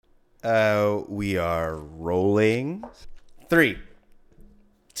We are rolling. 3,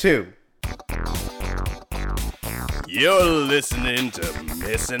 2. You're listening to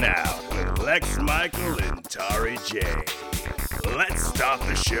Missing Out with Lex Michael and Tari J. Let's start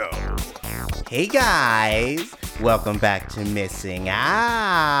the show. Hey guys, welcome back to Missing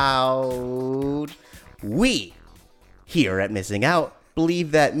Out. We, here at Missing Out,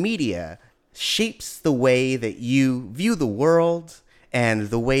 believe that media shapes the way that you view the world and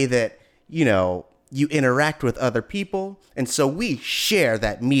the way that, you interact with other people. And so we share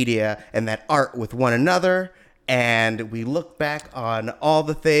that media and that art with one another, and we look back on all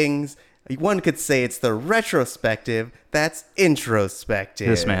the things. One could say it's the retrospective that's introspective.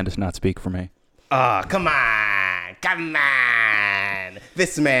 This man does not speak for me. Oh, come on.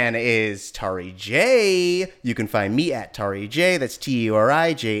 This man is Tari J. You can find me at Tari J. That's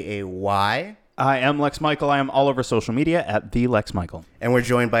TURIJAY. I am Lex Michael. I am all over social media at the Lex Michael. And we're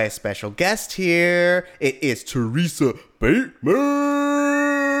joined by a special guest here. It is Teresa Bateman.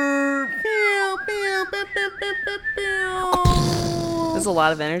 There's a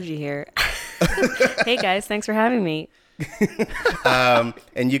lot of energy here. Hey guys, thanks for having me.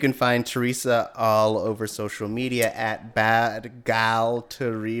 And you can find Teresa all over social media at Bad Gal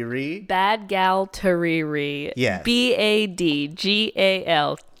Tariri. Bad Gal Tariri. Yes.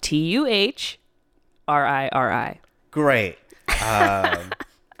 BADGALTUHRIRI. Great.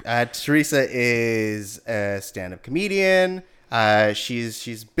 Teresa is a stand-up comedian.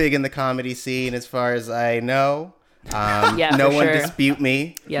 She's big in the comedy scene, as far as I know. Yeah, no for one sure. dispute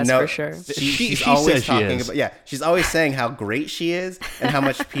me. Yes, no, for sure. She's She always says she talking is. about. Yeah, she's always saying how great she is and how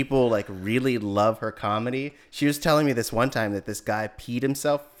much people really love her comedy. She was telling me this one time that this guy peed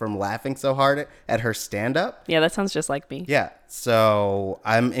himself from laughing so hard at her stand-up. Yeah, that sounds just like me. Yeah, so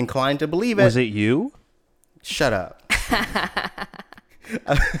I'm inclined to believe it. Was it you? Shut up.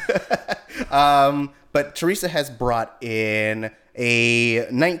 But Teresa has brought in a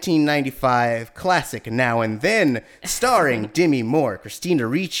 1995 classic, Now and Then, starring Demi Moore, Christina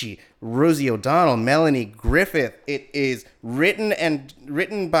Ricci, Rosie O'Donnell, Melanie Griffith. It is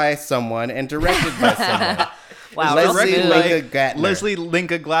written by someone and directed by someone. Wow, Leslie real smooth. Linka Gatner. Leslie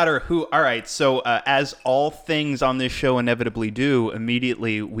Linka Glatter, who, all right, so as all things on this show inevitably do,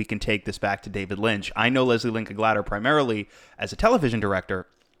 immediately we can take this back to David Lynch. I know Leslie Linka Glatter primarily as a television director.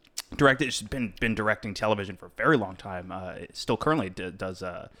 She's been directing television for a very long time. Still currently does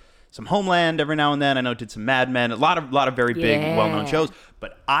some Homeland every now and then. I know did some Mad Men, a lot of very big, well-known shows.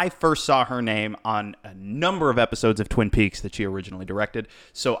 But I first saw her name on a number of episodes of Twin Peaks that she originally directed.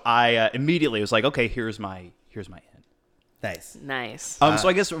 So I immediately was like, okay, here's my in. Nice. Nice. So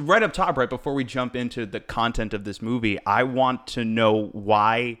I guess right up top, right before we jump into the content of this movie, I want to know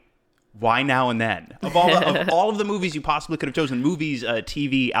why Now and Then? Of all of the movies you possibly could have chosen, movies,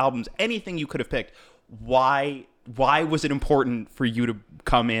 TV, albums, anything you could have picked, why was it important for you to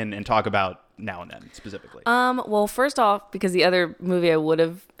come in and talk about Now and Then specifically? Well, first off, because the other movie I would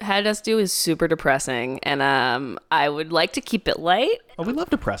have had us do is super depressing, and I would like to keep it light. Oh, we love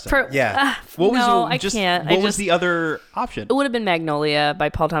depressing. Yeah. What was no, I can't. What was the other option? It would have been Magnolia by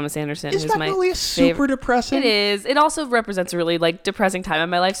Paul Thomas Anderson. Is who's Magnolia my super favorite. depressing? It is. It also represents a really depressing time in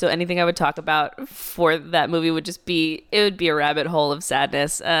my life. So anything I would talk about for that movie would be a rabbit hole of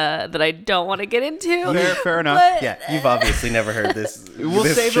sadness that I don't want to get into. Fair enough. But, Yeah, you've obviously never heard this. We'll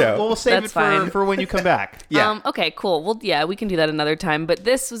this save show. it. We'll save That's it fine. for when you come back. Yeah. Okay, cool. Well, yeah, we can do that another time. But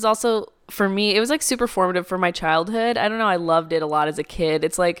this was also, for me, it was super formative for my childhood. I don't know. I loved it a lot as a kid.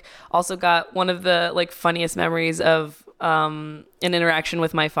 It's also got one of the funniest memories of an interaction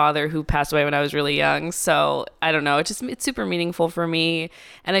with my father who passed away when I was really young. So I don't know. It's super meaningful for me.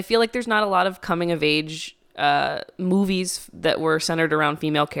 And I feel like there's not a lot of coming of age movies that were centered around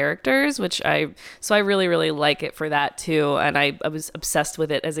female characters, so I really, really like it for that too. And I was obsessed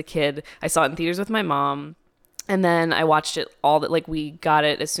with it as a kid. I saw it in theaters with my mom. And then I watched it we got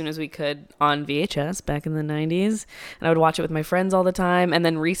it as soon as we could on VHS back in the 90s. And I would watch it with my friends all the time. And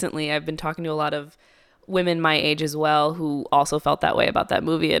then recently I've been talking to a lot of women my age as well who also felt that way about that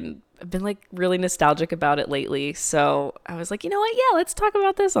movie. And I've been really nostalgic about it lately. So I was like, you know what? Yeah, let's talk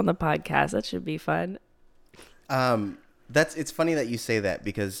about this on the podcast. That should be fun. It's funny that you say that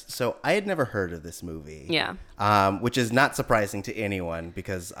because I had never heard of this movie. Yeah. Which is not surprising to anyone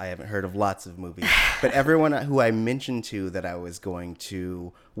because I haven't heard of lots of movies. But everyone who I mentioned to that I was going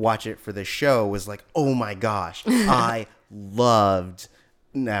to watch it for the show was like, "Oh my gosh, I loved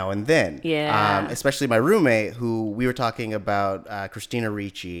Now and Then." Yeah. Especially my roommate, who we were talking about Christina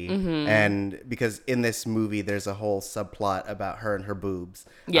Ricci, and because in this movie there's a whole subplot about her and her boobs.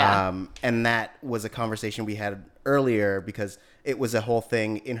 Yeah. And that was a conversation we had earlier because it was a whole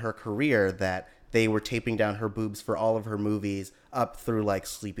thing in her career that they were taping down her boobs for all of her movies up through like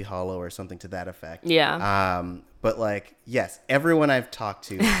Sleepy Hollow or something to that effect. Yeah. But like, yes, everyone I've talked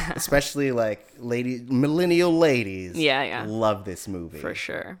to, especially like millennial ladies, love this movie. For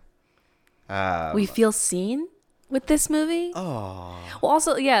sure. We feel seen with this movie. Oh. Well,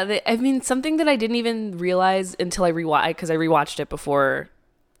 also, yeah, I mean, something that I didn't even realize until I rewatched it before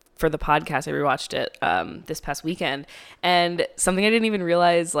for the podcast. I rewatched it this past weekend, and something I didn't even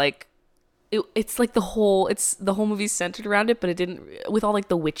realize, like, it's like the whole movie's centered around it, but it didn't, with all like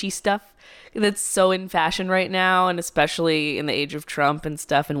the witchy stuff that's so in fashion right now, and especially in the age of Trump and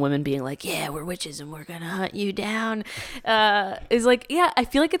stuff, and women being like, yeah, we're witches and we're gonna hunt you down, is like, yeah, I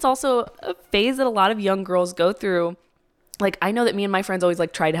feel like it's also a phase that a lot of young girls go through. Like, I know that me and my friends always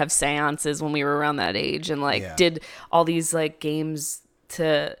like tried to have seances when we were around that age, and like did all these like games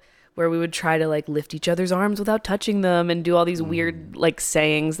where we would try to like lift each other's arms without touching them and do all these weird like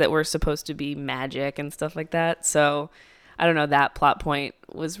sayings that were supposed to be magic and stuff like that. So I don't know, that plot point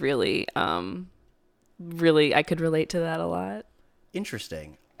was really, really, I could relate to that a lot.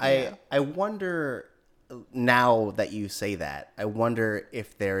 Interesting. Yeah. I wonder, now that you say that, I wonder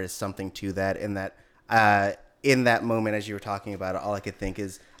if there is something to that, in that moment as you were talking about it, all I could think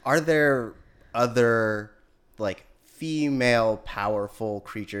is, are there other like female powerful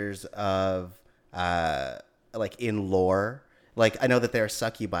creatures of like in lore? Like, I know that there are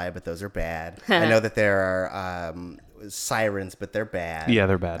succubi, but those are bad. I know that there are sirens, but they're bad. Yeah,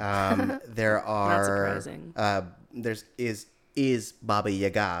 they're bad. There are Not surprising. is Baba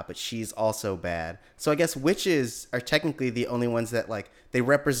Yaga, but she's also bad. So I guess witches are technically the only ones that like, they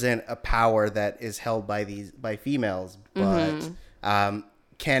represent a power that is held by females, but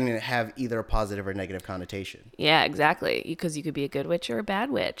can have either a positive or negative connotation. Yeah, exactly. Because you could be a good witch or a bad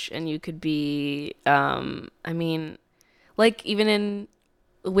witch, and you could be, I mean, like even in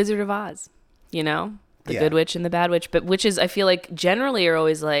Wizard of Oz, you know, the good witch and the bad witch. But witches, I feel like generally are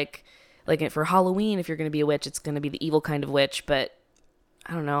always like for Halloween, if you're going to be a witch, it's going to be the evil kind of witch. But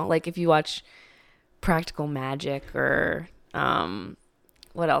I don't know, like if you watch Practical Magic or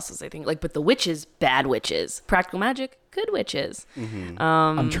what else is I think like, but the witches, bad witches. Practical Magic, good witches. Mm-hmm.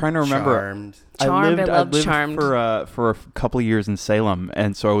 I'm trying to remember. Charmed. I lived Charmed for a couple of years in Salem,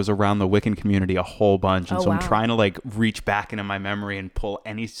 and so I was around the Wiccan community a whole bunch, and I'm trying to like reach back into my memory and pull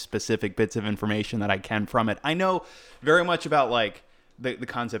any specific bits of information that I can from it. I know very much about like the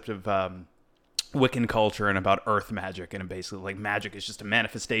concept of Wiccan culture and about earth magic, and basically like magic is just a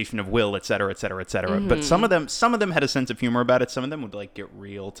manifestation of will, et cetera, et cetera, et cetera. Mm-hmm. But some of them had a sense of humor about it. Some of them would like get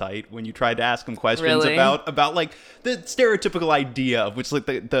real tight when you tried to ask them questions about like the stereotypical idea of which like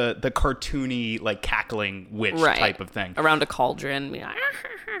the cartoony like cackling witch type of thing around a cauldron.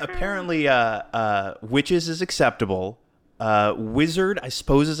 Apparently, witches is acceptable. Wizard, I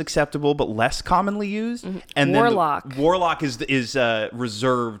suppose, is acceptable, but less commonly used. Mm-hmm. And Warlock. Warlock is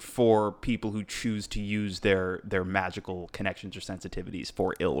reserved for people who choose to use their magical connections or sensitivities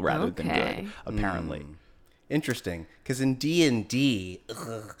for ill rather than good. Apparently, interesting. Because in D&D,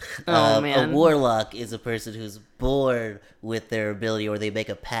 a warlock is a person who's born with their ability, or they make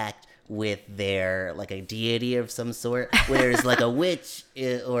a pact with their like a deity of some sort. Whereas like a witch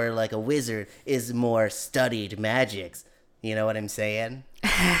or like a wizard is more studied magics. You know what I'm saying?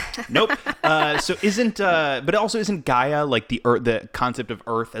 Nope. So but also isn't Gaia like the concept of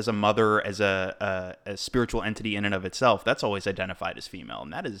Earth as a mother, as a spiritual entity in and of itself? That's always identified as female,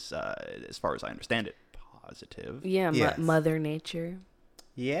 and that is, as far as I understand it, positive. Yeah, yes. Mother Nature.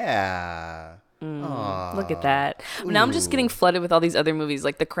 Yeah. Look at that. Now I'm just getting flooded with all these other movies,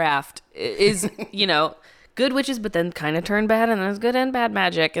 like The Craft is, you know, good witches, but then kind of turn bad, and there's good and bad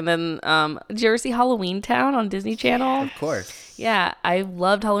magic. And then, did you ever see Halloween Town on Disney Channel? Yeah, of course. Yeah, I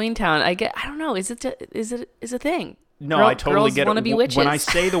loved Halloween Town. I don't know, is it a thing? No, I totally get it. Be witches. When I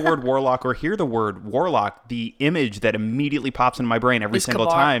say the word warlock or hear the word warlock, the image that immediately pops into my brain every single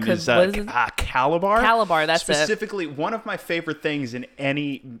time is Calabar. Calabar, that's Specifically, one of my favorite things in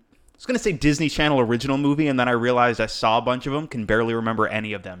any... I was going to say Disney Channel original movie, and then I realized I saw a bunch of them, can barely remember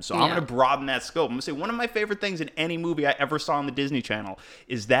any of them. So I'm going to broaden that scope. I'm going to say one of my favorite things in any movie I ever saw on the Disney Channel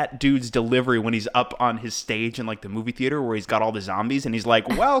is that dude's delivery when he's up on his stage in like the movie theater where he's got all the zombies, and he's like,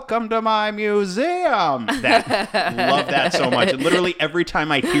 "Welcome to my museum." Love that so much. And literally every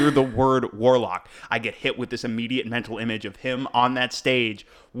time I hear the word warlock, I get hit with this immediate mental image of him on that stage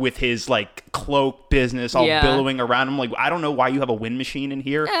with his like cloak business all billowing around him. Like, I don't know why you have a wind machine in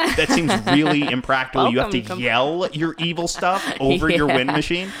here. That's seems really impractical. You have to Welcome. yell your evil stuff over your Yeah. wind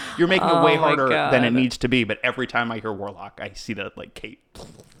machine. You're making it way Oh my harder than it God. needs to be. But every time I hear Warlock, I see that like Kate.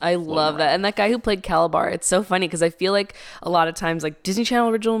 I love that. And that guy who played Calabar, it's so funny because I feel like a lot of times like Disney Channel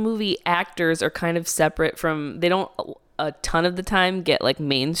original movie actors are kind of separate from, they don't a ton of the time get like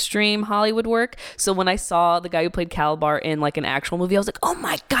mainstream Hollywood work. So when I saw the guy who played Calabar in like an actual movie, I was like, oh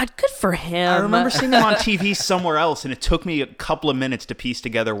my God, good for him. I remember seeing him on TV somewhere else, and it took me a couple of minutes to piece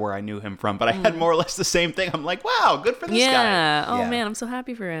together where I knew him from. But I had more or less the same thing. I'm like, wow, good for this guy. Yeah. Oh Yeah. man, I'm so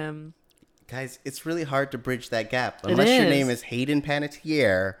happy for him. Guys, it's really hard to bridge that gap. Unless your is. name is Hayden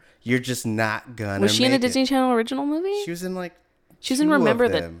Panettiere, you're just not gonna Was she in a make it. Disney Channel original movie? She was in like She was in two of Remember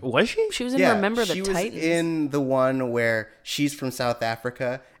the- them. Was she? She was in Remember the she was Titans. in the one where she's from South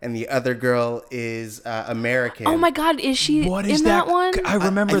Africa and the other girl is American. Oh my God, is she What is in that one? I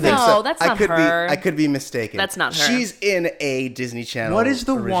remember I this. think No, that's not I could her. I could be mistaken. That's not her. She's in a Disney Channel. What is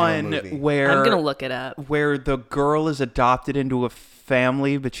the original one movie. where I'm gonna look it up. where the girl is adopted into a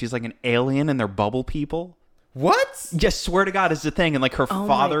family, but she's like an alien and they're bubble people? What? Yes, swear to God, is the thing. And like her Oh my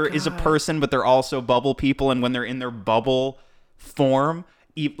father is a God. person, but they're also bubble people. And when they're in their bubble form,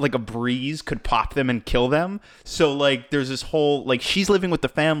 like a breeze could pop them and kill them. So like there's this whole like she's living with the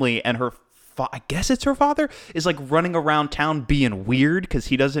family, and her I guess it's her father is like running around town being weird because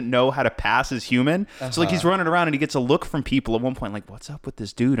he doesn't know how to pass as human. So like he's running around and he gets a look from people at one point like, what's up with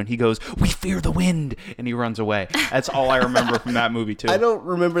this dude? And he goes, we fear the wind, and he runs away. That's all I remember from that movie too. I don't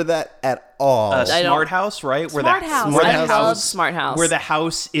remember that at all. I don't- Smart House, right? Smart House. Smart I House. love Smart House. where the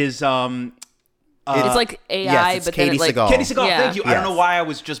house is it's like AI, yes, it's but then Katie it like Sagal. Katie Sagal, Yeah. thank you. I don't Yes. know why I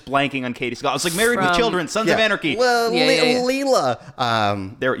was just blanking on Katie Sagal. I was like Married with From- Children, Sons of Yeah. Anarchy. Well, Yeah, yeah, yeah.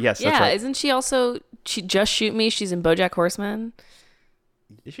 Leela. There, yes, that's Yeah, right. isn't she also? She Just Shoot Me. She's in BoJack Horseman.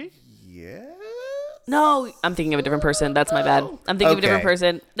 Is she? Yeah. No, I'm thinking of a different person. That's my bad. I'm thinking of a different Okay.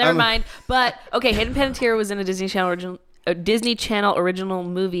 person. Never mind. But okay, Hayden Panettiere was in a Disney Channel original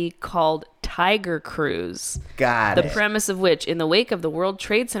movie called Tiger Cruise. God. The premise of which, in the wake of the World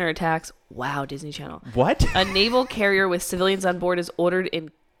Trade Center attacks, wow, Disney Channel, What? a naval carrier with civilians on board is ordered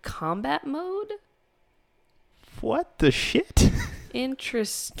in combat mode. What the shit?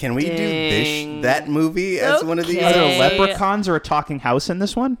 Interesting. Can we do that movie as one of these? Okay. Are there Hey. leprechauns or a talking house in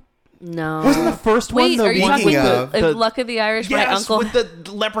this one? No. Wasn't the first one Wait, the are you one talking with Speaking the, of- Luck of the Irish? yes, my uncle, with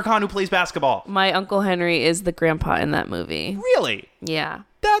the leprechaun who plays basketball? my uncle Henry is the grandpa in that movie. Really? Yeah.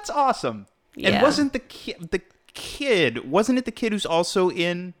 That's awesome. And Yeah. wasn't the kid? Wasn't it the kid who's also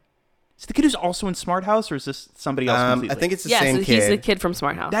in? Is the kid who's also in Smart House, or is this somebody else? I Completely? think it's the Yeah, same so kid. he's the kid from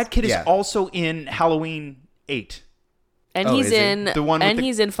Smart House. that kid is Yeah. also in Halloween 8. and Oh, he's is he? in The one with and the-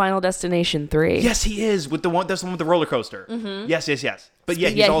 he's in Final Destination 3. Yes, he is with the one. That's the one with the roller coaster. Yes. But yeah,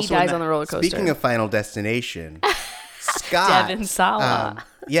 he's yeah, he also in dies that. on the roller coaster. Speaking of Final Destination, Scott. Devon Sawa.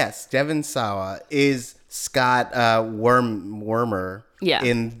 Yes, Devon Sawa is Scott Wormer Yeah.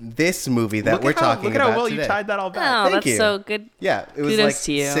 in this movie that Look we're at how, talking look at about how well today. you tied that all back. Oh, Thank that's you. so good. Yeah, it was Kudos like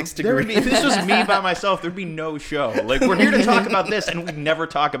to you. 6 There would degrees. be, if this was me by myself, there'd be no show. Like, we're here to talk about this, and we never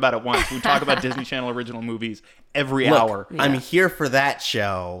talk about it once. We talk about Disney Channel original movies every hour. I'm here for that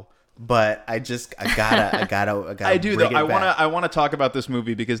show, but I gotta I do though. bring it back. I wanna talk about this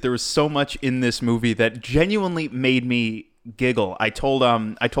movie because there was so much in this movie that genuinely made me giggle. I told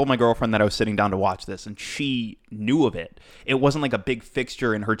my girlfriend that I was sitting down to watch this, and she knew of it. It wasn't like a big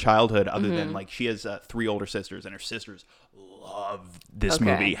fixture in her childhood, other than like she has 3 older sisters, and her sisters love this Okay.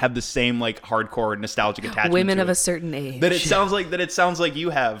 movie. Have the same like hardcore nostalgic attachment. Women to of it. a certain age. That it sounds like you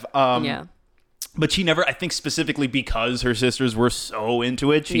have. yeah. But she never, I think specifically because her sisters were so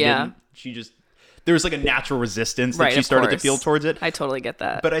into it, Yeah. there was like a natural resistance that Right, she of started to course. feel towards it. I totally get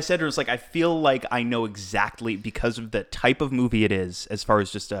that. But I said to her, it's like, I feel like I know exactly because of the type of movie it is, as far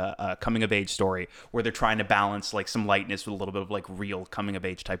as just a coming of age story, where they're trying to balance like some lightness with a little bit of like real coming of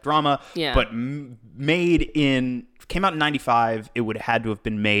age type drama. Yeah. But came out in 95. It would have had to have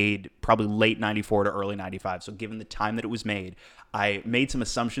been made probably late 94 to early 95. So given the time that it was made, I made some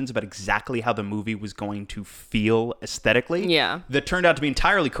assumptions about exactly how the movie was going to feel aesthetically. Yeah. That turned out to be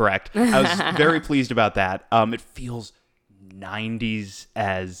entirely correct. I was very pleased about that. It feels 90s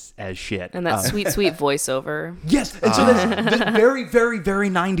as shit. and that sweet voiceover. Yes, and so that's very, very, very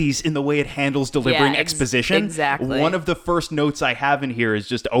 90s in the way it handles delivering Yeah, exposition. exactly. One of the first notes I have in here is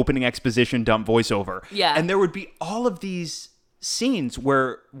just opening exposition, dump voiceover. Yeah. And there would be all of these scenes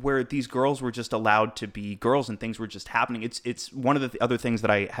where these girls were just allowed to be girls and things were just happening. It's one of the other things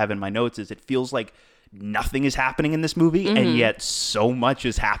that I have in my notes is it feels like nothing is happening in this movie, and yet so much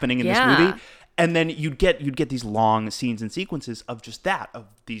is happening in this Yeah. movie. And then you'd get these long scenes and sequences of just that, of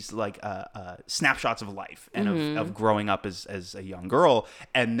these like snapshots of life and of growing up as a young girl.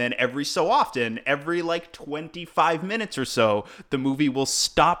 And then every so often, every like 25 minutes or so, the movie will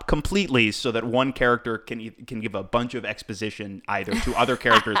stop completely so that one character can give a bunch of exposition either to other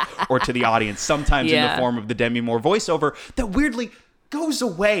characters or to the audience, sometimes in the form of the Demi Moore voiceover that weirdly goes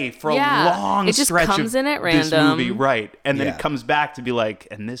away for a long it just stretch comes of in at this random. movie, right? And then Yeah. it comes back to be like,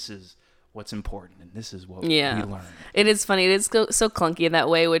 and this is what's important, and this is what we learned. It is funny. It is so clunky in that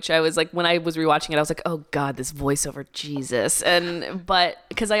way, which I was like, when I was rewatching it, I was like, oh God, this voiceover, Jesus. But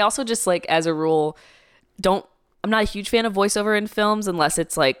because I also just like, as a rule, I'm not a huge fan of voiceover in films unless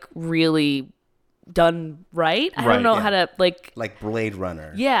it's like really done right. I don't know how to like Blade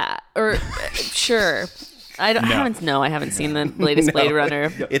Runner. Yeah, or sure. I haven't seen the latest Blade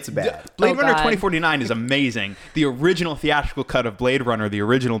Runner. It's bad. Blade Runner God. 2049 is amazing. The original theatrical cut of Blade Runner, the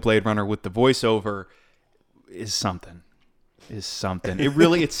original Blade Runner with the voiceover, is something. It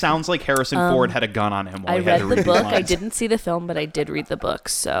sounds like Harrison Ford had a gun on him while I he had read to the read book. these I lines. didn't see the film, but I did read the book.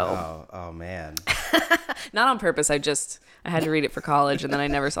 So Oh man. not on purpose. I had to read it for college, and then I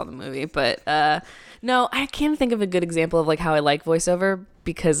never saw the movie. But no, I can't think of a good example of like how I like voiceover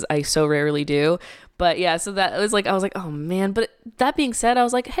because I so rarely do. But yeah, so that was like, I was like, oh man. But that being said, I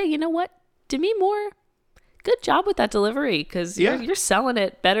was like, hey, you know what? Demi Moore, good job with that delivery because you're selling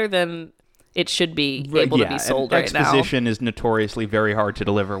it better than it should be able to be sold right now. Exposition is notoriously very hard to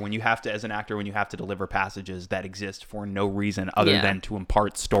deliver when you have to, as an actor, when you have to deliver passages that exist for no reason other than to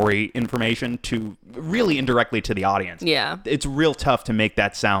impart story information to really indirectly to the audience. Yeah. It's real tough to make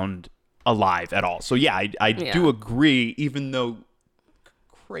that sound alive at all. So yeah, I do agree, even though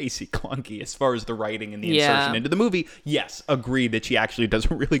crazy clunky as far as the writing and the insertion into the movie. Yes, agree that she actually does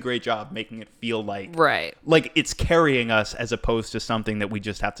a really great job making it feel like it's carrying us as opposed to something that we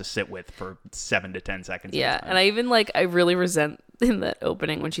just have to sit with for 7 to 10 seconds. Yeah, and I really resent in that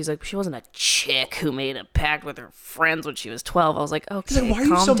opening when she's like, she wasn't a chick who made a pact with her friends when she was 12. I was like, okay, why are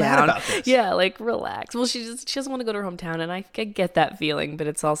you so mad about this? Yeah, like relax. Well, she doesn't want to go to her hometown, and I get that feeling, but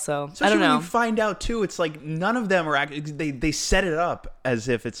it's also Especially I don't know. when you find out too, it's like none of them are they set it up as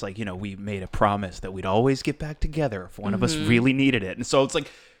if it's like, we made a promise that we'd always get back together if one of us really needed it. And so it's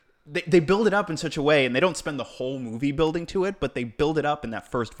like they build it up in such a way, and they don't spend the whole movie building to it, but they build it up in that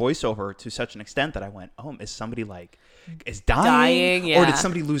first voiceover to such an extent that I went, oh, is somebody dying? Or did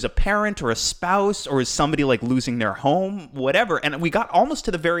somebody lose a parent or a spouse, or is somebody like losing their home, whatever? And we got almost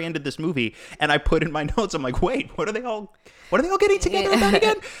to the very end of this movie, and I put in my notes, I'm like, wait, what are they all getting together about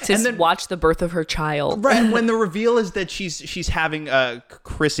again? And then watch the birth of her child. Right, and when the reveal is that she's having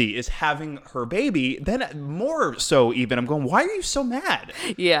Chrissy is having her baby, then more so even I'm going, why are you so mad?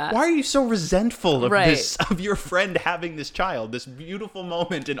 Yeah. Why are you so resentful of this, of your friend having this child, this beautiful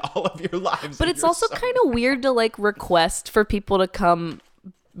moment in all of your lives? But it's also kind of weird to like request for people to come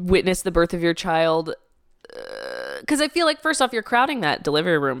witness the birth of your child. Because I feel like first off, you're crowding that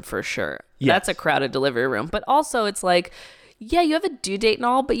delivery room for sure. Yes. That's a crowded delivery room. But also it's like, yeah, you have a due date and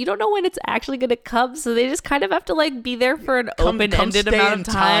all, but you don't know when it's actually going to come. So they just kind of have to like be there for an open-ended amount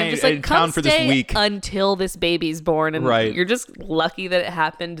of time. Just like come for this stay week until this baby's born. And you're just lucky that it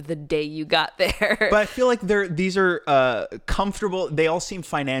happened the day you got there. But I feel like these are comfortable. They all seem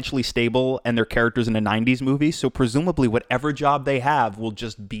financially stable, and they're characters in a 90s movie. So presumably whatever job they have will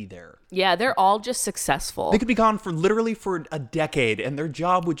just be there. Yeah, they're all just successful. They could be gone for a decade, and their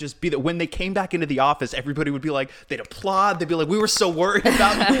job would just be that when they came back into the office, everybody would be like, they'd applaud. They'd be like, we were so worried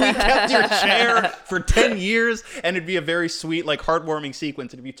about you. We kept your chair for 10 years. And it'd be a very sweet, like heartwarming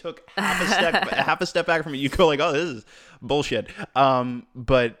sequence. And if you took half a step back from it, you'd go like, oh, this is bullshit.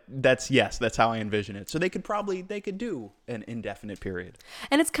 But that's how I envision it. So they could do an indefinite period.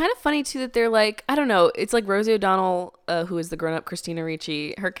 And it's kind of funny too that they're like, I don't know, it's like Rosie O'Donnell, who is the grown-up Christina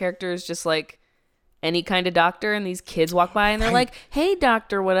Ricci, her character is just like any kind of doctor, and these kids walk by and they're like, hey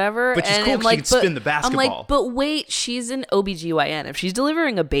doctor, whatever. But she's and cool, I'm she like, can spin the basketball. I'm like, but wait, she's an OBGYN. If she's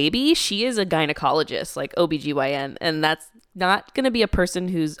delivering a baby, she is a gynecologist, like OBGYN, and that's not going to be a person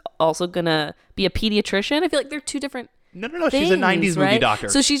who's also going to be a pediatrician. I feel like they're two different No. things, She's a 90s movie doctor.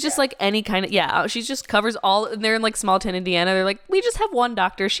 So she's just like any kind of, she just covers all, and they're in like small town Indiana. They're like, we just have one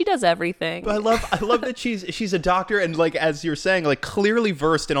doctor. She does everything. But I love that she's a doctor, and like, as you're saying, like clearly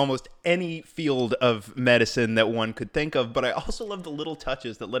versed in almost any field of medicine that one could think of. But I also love the little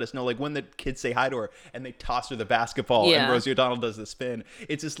touches that let us know, like when the kids say hi to her and they toss her the basketball and Rosie O'Donnell does the spin.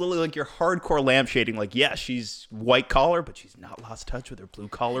 It's just literally like your hardcore lampshading, like, yeah, she's white collar, but she's not lost touch with her blue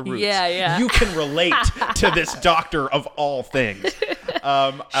collar roots. Yeah. You can relate to this doctor of all things.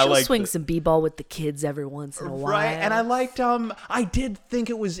 I She'll liked swing some b-ball with the kids every once in a while. Right, and I liked. I did think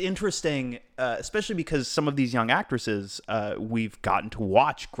it was interesting, especially because some of these young actresses we've gotten to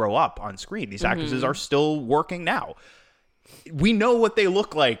watch grow up on screen. These actresses are still working now. We know what they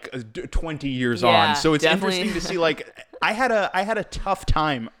look like 20 years Yeah, on, so it's definitely. interesting to see. Like, I had a tough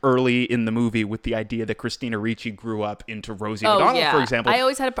time early in the movie with the idea that Christina Ricci grew up into Rosie O'Donnell, for example. I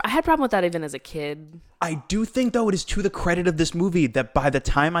always had I had a problem with that even as a kid. I do think, though, it is to the credit of this movie that by the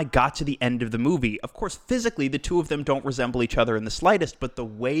time I got to the end of the movie, of course, physically, the two of them don't resemble each other in the slightest, but the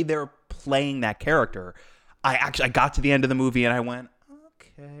way they're playing that character, I got to the end of the movie and I went,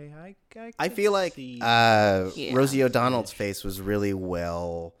 okay, I feel like see. Rosie O'Donnell's face was really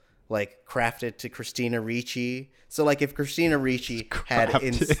well like crafted to Christina Ricci. So like if Christina Ricci had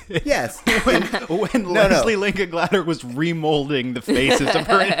yes, when Leslie Lincoln Glatter was remolding the faces of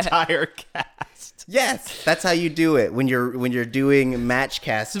her entire cast. yes, that's how you do it when you're doing match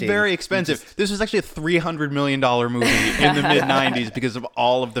casting. It's very expensive. This was actually a $300 million movie in the mid 90s because of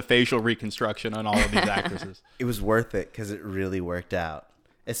all of the facial reconstruction on all of these actresses. It was worth it because it really worked out.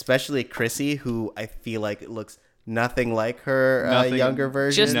 Especially Chrissy, who I feel like it looks nothing like her younger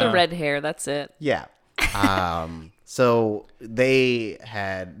version. Just the red hair, that's it. Yeah. So they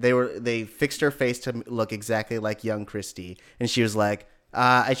fixed her face to look exactly like young Christy, and she was like,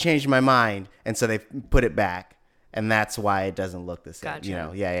 I changed my mind, and so they put it back, and that's why it doesn't look the same. Gotcha. You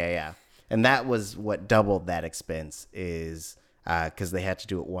know, yeah. And that was what doubled that expense is because they had to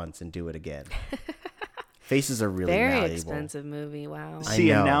do it once and do it again. Faces are really Very malleable. expensive movie. Wow. I See,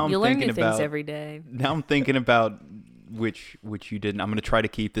 and know. now I'm You learn thinking new things about every day. Now I'm thinking about which you didn't. I'm going to try to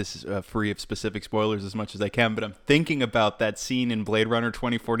keep this free of specific spoilers as much as I can, but I'm thinking about that scene in Blade Runner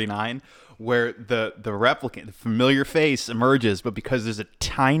 2049 where the replicant, the familiar face emerges, but because there's a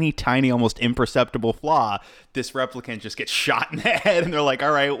tiny, almost imperceptible flaw, this replicant just gets shot in the head, and they're like,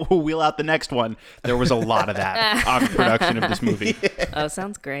 all right, we'll wheel out the next one. There was a lot of that on production of this movie. Oh,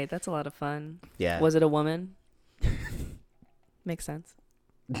 sounds great. That's a lot of fun. Yeah. Was it a woman? Makes sense.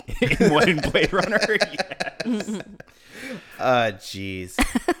 in Blade Runner? Yes. Jeez.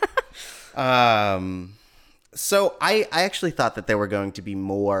 So I actually thought that there were going to be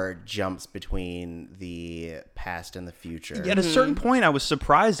more jumps between the past and the future. At a certain point, I was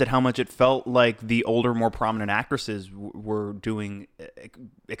surprised at how much it felt like the older, more prominent actresses were doing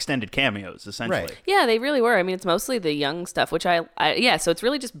extended cameos, essentially. Right. Yeah, they really were. I mean, it's mostly the young stuff, which so it's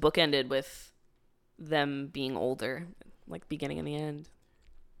really just bookended with them being older, like beginning and the end.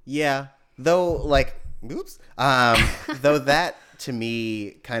 Yeah. Though, like, oops. Though that, to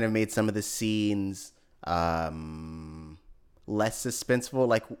me, kind of made some of the scenes less suspenseful.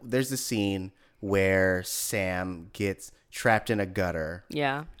 Like, there's a scene where Sam gets trapped in a gutter.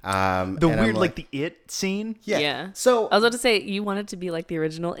 Yeah. The and I'm weird, like the It scene. Yeah. So I was about to say, you want it to be like the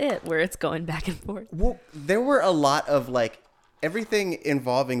original It, where it's going back and forth. well, there were a lot of like everything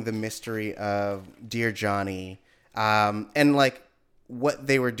involving the mystery of Dear Johnny, and like what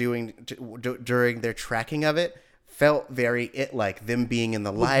they were doing during their tracking of it felt very It-like, them being in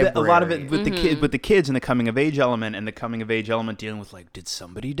the library. A lot of it with the kids and the coming of age element, and the coming of age element dealing with like, did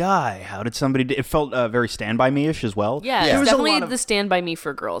somebody die? How did somebody? It felt very Stand By Me-ish as well. Yeah, There it's was a definitely lot of- the Stand By Me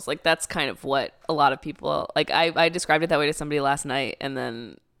for girls. Like, that's kind of what a lot of people, like, I described it that way to somebody last night, and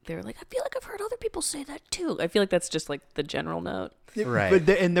then they were like, I feel like I've heard other people say that too. I feel like that's just like the general note. Right.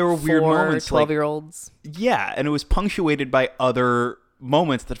 And there were weird For moments, like 12-year-olds. yeah, and it was punctuated by other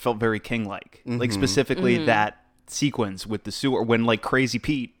moments that felt very King-like, like specifically that sequence with the sewer when like Crazy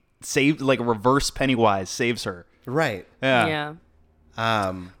Pete saved, like a reverse Pennywise saves her. Right. Yeah.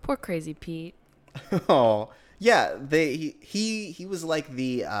 Poor Crazy Pete. Oh, yeah. He was like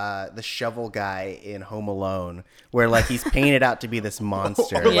the shovel guy in Home Alone, where like he's painted out to be this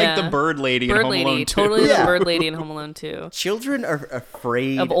monster. Or like Yeah. the bird lady in Bird Home Lady. Alone 2. Totally Yeah. the Bird Lady in Home Alone 2. Children are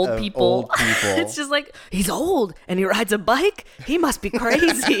afraid Of old people. Old people. It's just like, he's old and he rides a bike? He must be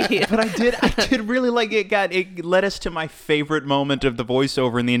crazy. But I did really like it. It led us to my favorite moment of the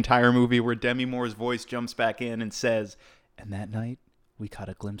voiceover in the entire movie, where Demi Moore's voice jumps back in and says, "And that night, we caught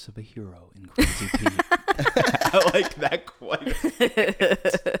a glimpse of a hero in Crazy Pete." I like that quite a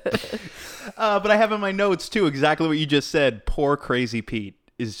bit. But I have in my notes too exactly what you just said. Poor Crazy Pete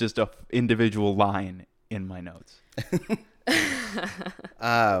is just a individual line in my notes.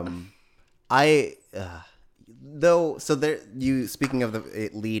 Speaking of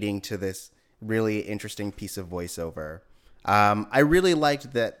it leading to this really interesting piece of voiceover, I really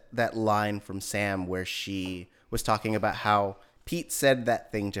liked that line from Sam where she was talking about how Pete said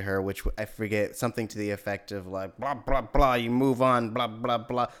that thing to her, which I forget, something to the effect of like, blah, blah, blah, you move on, blah, blah,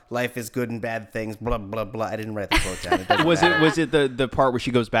 blah, life is good and bad things, blah, blah, blah. I didn't write the quote down. It doesn't matter. Was it the part where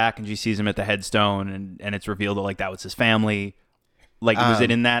she goes back and she sees him at the headstone and it's revealed that like that was his family? Like, was it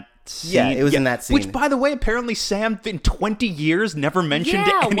in that scene? Yeah, it was in that scene. Which, by the way, apparently Sam in 20 years never mentioned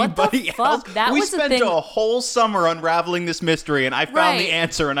to what the anybody else. fuck? That we was the spent thing. a whole summer unraveling this mystery, and I found Right. the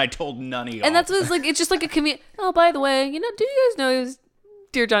answer, and I told none of y'all. And that's what it's like. It's just like a oh, by the way, do you guys know he was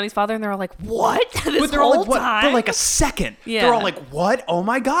Dear Johnny's father? And they're all like, what? This but they're whole all like, what? time? For like a second. Yeah. They're all like, what? Oh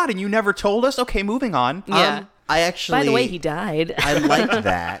my God. And you never told us? Okay, moving on. Yeah. I actually... By the way, he died. I liked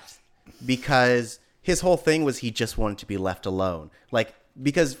that because his whole thing was he just wanted to be left alone. Like,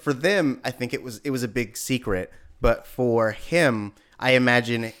 because for them, I think it was a big secret. But for him, I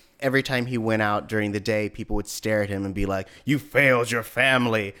imagine every time he went out during the day, people would stare at him and be like, you failed your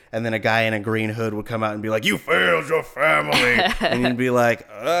family. And then a guy in a green hood would come out and be like, you failed your family. And you'd be like,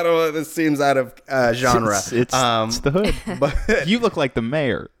 I don't know, this seems out of genre. It's the hood. But You look like the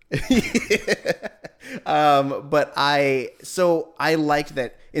mayor. but I liked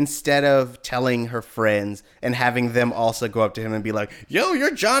that instead of telling her friends and having them also go up to him and be like, yo,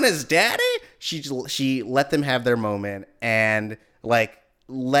 you're Jonna's daddy, she let them have their moment and like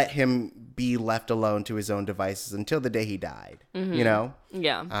let him be left alone to his own devices until the day he died. You know?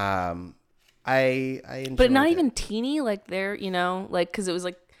 Yeah. I enjoyed But not it. even teeny, like they're, like, because it was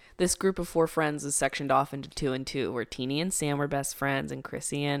like this group of 4 friends is sectioned off into 2 and 2, where Teeny and Sam were best friends and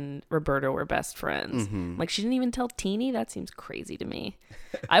Chrissy and Roberta were best friends. Like, she didn't even tell Teeny? That seems crazy to me.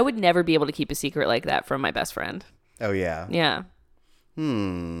 I would never be able to keep a secret like that from my best friend. Oh yeah. Yeah.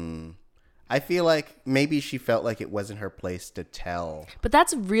 I feel like maybe she felt like it wasn't her place to tell. But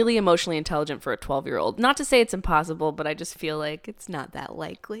that's really emotionally intelligent for a 12-year-old. Not to say it's impossible, but I just feel like it's not that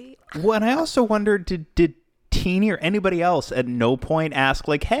likely. Well, and I also wondered, did Teeny or anybody else at no point ask,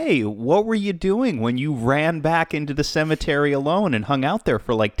 like, hey, what were you doing when you ran back into the cemetery alone and hung out there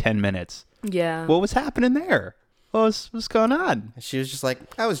for like 10 minutes? Yeah. What was happening there? What's going on? She was just like,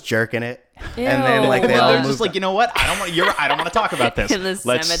 I was jerking it. Ew. And then like they Well, all they're moved just like, you know what? I don't want to talk about this. In the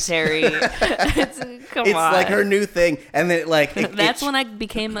cemetery. Come It's on. like her new thing, and then like That's when I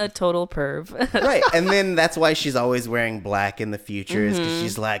became a total perv. right, and then that's why she's always wearing black in the future, is because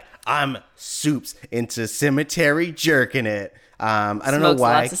she's like, I'm soups into cemetery jerking it. I don't know Smokes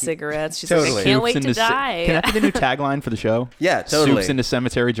why. lots of cigarettes. She's Totally. like, I can't Soups wait to into die. Can that be the new tagline for the show? Yeah, totally. Soups into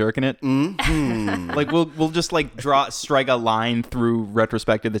cemetery jerking it. Like we'll just like strike a line through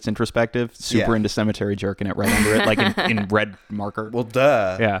retrospective that's introspective. Super Yeah. into cemetery jerking it right under it, like in red marker. Well,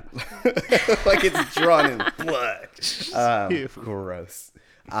 duh. Yeah. Like it's drawn in blood. Gross.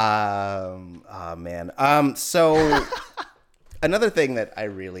 Oh man. So another thing that I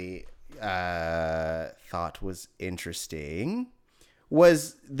really thought was interesting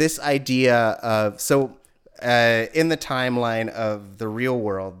was this idea of in the timeline of the real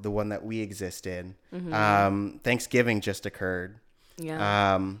world, the one that we exist in, Thanksgiving just occurred.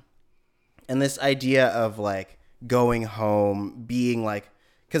 Yeah. And this idea of like going home, being like,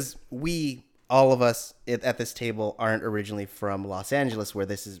 because all of us at this table aren't originally from Los Angeles where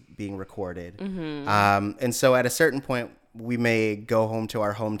this is being recorded. And so at a certain point, we may go home to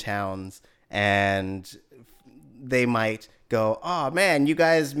our hometowns and they might go, oh man, you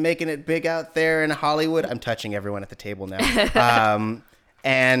guys making it big out there in Hollywood. I'm touching everyone at the table now.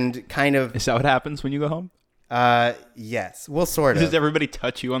 And kind of, Is that what happens when you go home? yes, well, sort Does of. everybody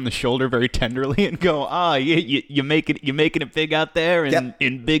touch you on the shoulder very tenderly and go, you making it big out there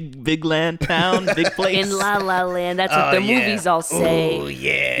in big land town, big place? In La La Land, that's what the movies all say. Oh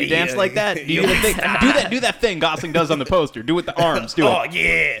yeah, You dance like that? Do you do that thing Gosling does on the poster. Do it with the arms. Do Oh it.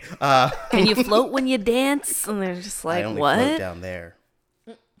 yeah. Can you float when you dance? And they're just I like, only float what? down there.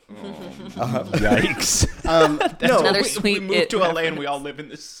 Yikes. No, Another we sweet moved to LA and we all live in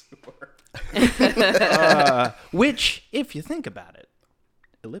this sewer. Which, if you think about it,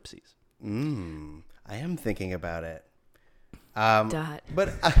 ellipses. I am thinking about it. Dot.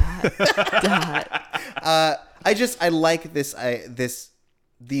 But Dot. I like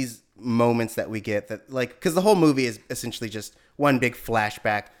these moments that we get that like, because the whole movie is essentially just one big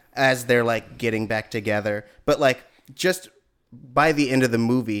flashback as they're like getting back together. But like just by the end of the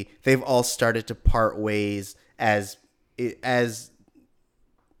movie, they've all started to part ways as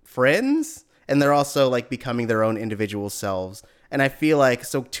friends, and they're also like becoming their own individual selves. And I feel like,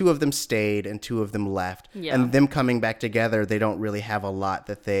 so 2 of them stayed and 2 of them left. Yeah. And them coming back together, they don't really have a lot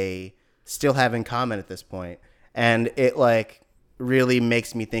that they still have in common at this point. And it like really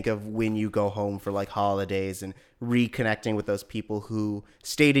makes me think of when you go home for like holidays and reconnecting with those people who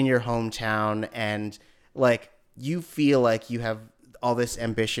stayed in your hometown and like you feel like you have all this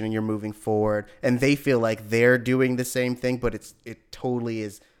ambition and you're moving forward, and they feel like they're doing the same thing, but it totally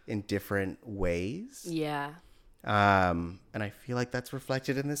is in different ways. Yeah. And I feel like that's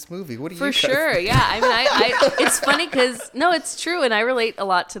reflected in this movie. What do you For guys sure. think? Yeah. I mean, I it's funny because, no, it's true. And I relate a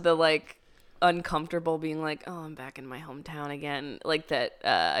lot to the like uncomfortable being like, oh, I'm back in my hometown again. Like that.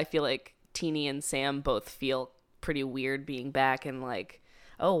 I feel like Teenie and Sam both feel pretty weird being back and like,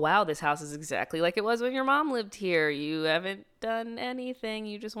 oh, wow, this house is exactly like it was when your mom lived here. You haven't done anything.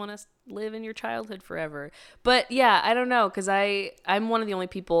 You just want to live in your childhood forever. But yeah, I don't know. Cause I'm one of the only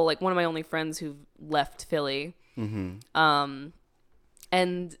people, like one of my only friends who've left Philly. Mm-hmm.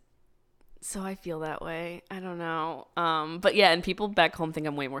 And so I feel that way. I don't know. But yeah, and people back home think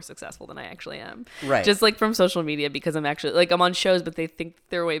I'm way more successful than I actually am. Right. Just like from social media, because I'm actually like I'm on shows, but they think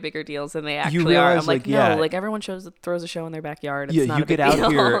they're way bigger deals than they actually realize, are. I'm like, like, yeah. no, like everyone throws a show in their backyard. It's Yeah, not you a big get out deal.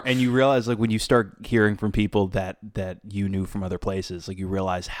 here and you realize, like, when you start hearing from people that you knew from other places, like, you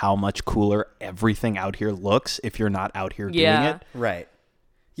realize how much cooler everything out here looks if you're not out here doing it. Right.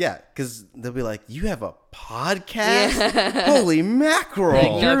 Yeah, because they'll be like, you have a podcast? Holy mackerel.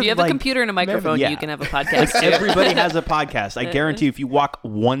 Like, no, if You're you have a like- computer and a microphone, yeah. you can have a podcast. too. Everybody has a podcast. I guarantee if you walk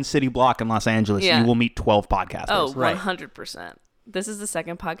one city block in Los Angeles, Yeah. you will meet 12 podcasters. Oh, Right. 100%. This is the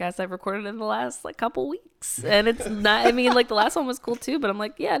second podcast I've recorded in the last like couple weeks. And it's not, I mean, like the last one was cool too, but I'm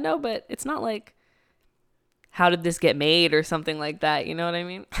like, yeah, no, but it's not like, how did this get made or something like that? You know what I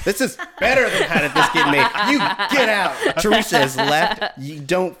mean? This is better than how did this get made. You get out. Teresa has left. You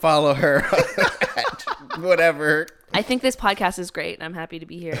don't follow her. Whatever. I think this podcast is great. I'm happy to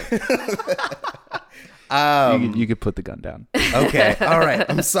be here. You could put the gun down. Okay. All right.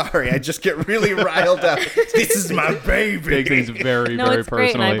 I'm sorry. I just get really riled up. This is my baby. Take things very, No, very it's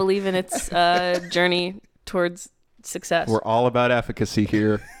great. And I personally. believe in its journey towards success. We're all about efficacy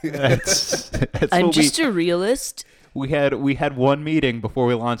here. That's I'm what just a realist. we had one meeting before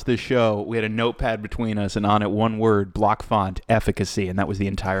we launched this show. We had a notepad between us, and on it one word, block font, efficacy, and that was the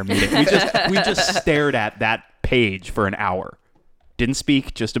entire meeting. We just stared at that page for an hour. Didn't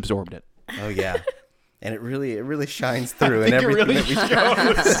speak, just absorbed it. Oh, yeah. And it really shines through I in think it everything really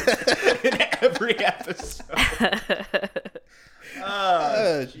that we shows in every episode.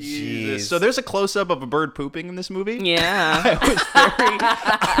 Oh, Jesus. jeez. So there's a close-up of a bird pooping in this movie. Yeah.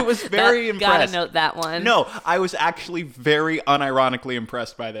 I was very impressed. Gotta note that one. No, I was actually very unironically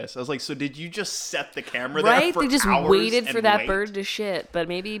impressed by this. I was like, so did you just set the camera there Right? for They just hours waited and for that wait? bird to shit. But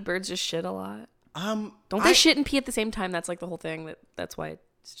maybe birds just shit a lot. Don't I- they shit and pee at the same time? That's like the whole thing. That's why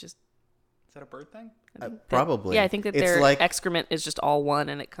it's just... Is that a bird thing? Probably. Yeah, I think that It's their like- excrement is just all one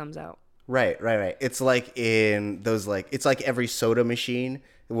and it comes out. Right. It's like in those, like, it's like every soda machine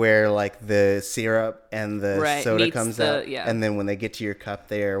where like the syrup and the Right, soda meets comes the- out, yeah. and then when they get to your cup,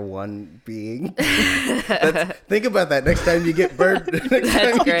 they are one being. Think about that next time you get next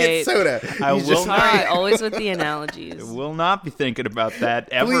time you great. get soda. I You will just- not- Sorry, always with the analogies. Will not be thinking about that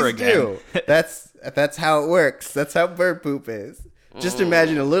ever Please again. do. That's how it works. That's how bird poop is. Just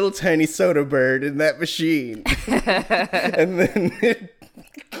imagine a little tiny soda bird in that machine, and then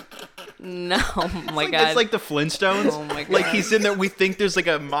No, oh my God. It's like the Flintstones. Oh my God. Like he's in there. We think there's like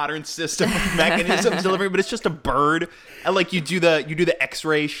a modern system of mechanisms delivering, but it's just a bird. And like you do the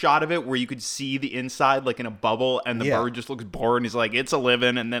X-ray shot of it where you could see the inside like in a bubble, and the Yeah. bird just looks bored and he's like, "It's a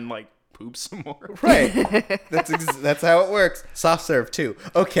living," and then like poops some more. right. That's how it works. Soft serve too.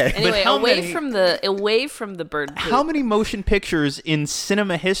 Okay. Anyway, how away many- from the bird poop. How many motion pictures in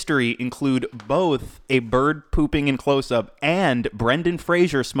cinema history include both a bird pooping in close-up and Brendan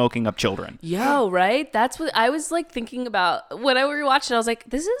Fraser smoking up children? Yo, right? That's what I was like thinking about when I rewatched it. I was like,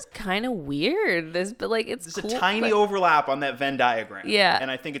 this is kind of weird. But like, it's There's cool, a tiny but overlap on that Venn diagram. Yeah. And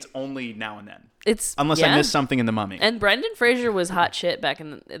I think it's only now and then. it's Unless I yeah. missed something in The Mummy. And Brendan Fraser was hot shit back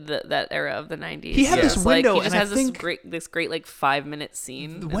in that era of the 90s. He had this It's like, window, he just and I has think- this great like 5-minute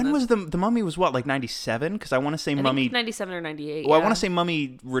scene. When was the Mummy was what, like 97? Because I want to say I think Mummy 97 or 98? Well, I yeah. want to say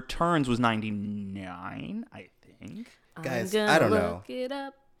Mummy Returns was 99, I think. Guys, I'm I gonna don't know. look it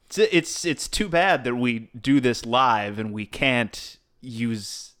up. It's too bad that we do this live and we can't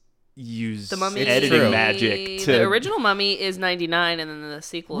use The Mummy editing true. magic to. The original Mummy is 99, and then the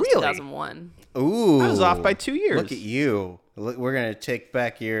sequel is Really? 2001. Ooh. I was off by 2 years. Look at you. Look, we're gonna take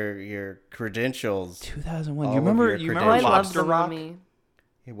back your credentials. 2001. All You of remember? your You Oh, remember I love Lobster the Rock? Mummy.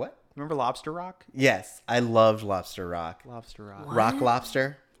 Hey, what? Remember Lobster Rock? Yes, I loved Lobster Rock. Lobster Rock. Rock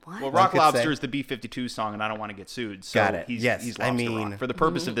Lobster. What? Well, Rock could Lobster say. is the B-52 song, and I don't want to get sued. So Got it. He's, Yes, he's I Lobster mean, Rock for the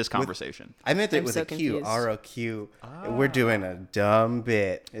purpose of this conversation. I meant it I'm with so a Q, confused. R-O-Q. We're doing a dumb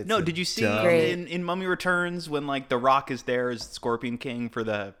bit. It's No, a did you see dumb- Great. in Mummy Returns when like The Rock is there as Scorpion King for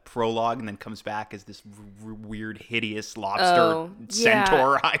the prologue and then comes back as this weird, hideous lobster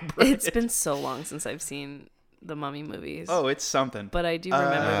centaur hybrid? It's been so long since I've seen the Mummy movies. Oh, it's something. But I do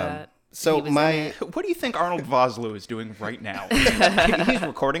remember that. So he was in my it. What do you think Arnold Vosloo is doing right now? He's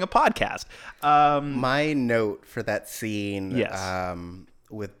recording a podcast. my note for that scene Yes.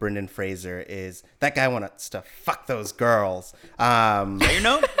 with Brendan Fraser is that guy wants to fuck those girls. Your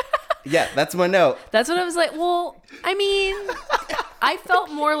note? Yeah, that's my note. That's what I was like. Well, I mean, I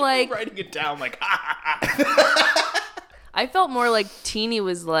felt more like Writing it down like, I felt more like Teeny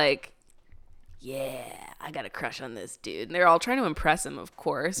was like, yeah, I got a crush on this dude. And they're all trying to impress him, of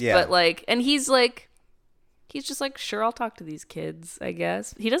course. Yeah. But like, and he's just like, sure, I'll talk to these kids, I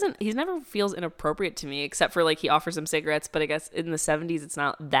guess. He never feels inappropriate to me, except for like he offers them cigarettes. But I guess in the 70s, it's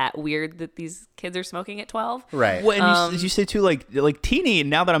not that weird that these kids are smoking at 12. Right. well, and you say too, like Teeny,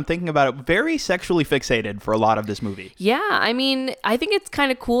 now that I'm thinking about it, very sexually fixated for a lot of this movie. Yeah, I mean, I think it's kind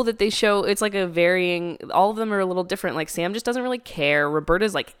of cool that they show it's like a varying. All of them are a little different. Like Sam just doesn't really care.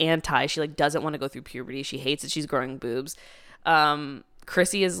 Roberta's like anti. She like doesn't want to go through puberty. She hates that she's growing boobs.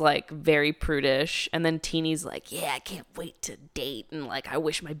 Chrissy is like very prudish, and then Teeny's like, yeah, I can't wait to date, and like I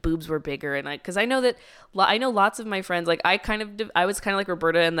wish my boobs were bigger, and because I know that I know lots of my friends like I was kind of like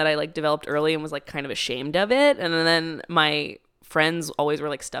Roberta in that I like developed early and was like kind of ashamed of it, and then my friends always were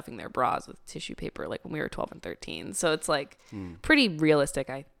like stuffing their bras with tissue paper like when we were 12 and 13, so it's like pretty realistic,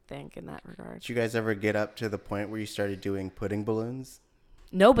 I think, in that regard. Did you guys ever get up to the point where you started doing pudding balloons?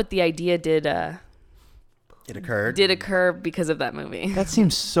 No, but the idea did It occurred. occur because of that movie. That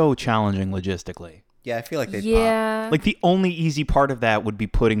seems so challenging logistically. Yeah, I feel like they Yeah, Like the only easy part of that would be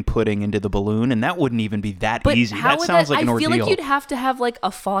putting pudding into the balloon, and that wouldn't even be that but easy. how That would sounds like an I ordeal. feel like you'd have to have like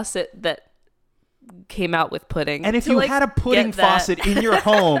a faucet that came out with pudding. And if to, you like, had a pudding get that. faucet in your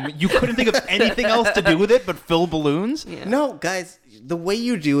home, you couldn't think of anything else to do with it but fill balloons? Yeah. No, guys, the way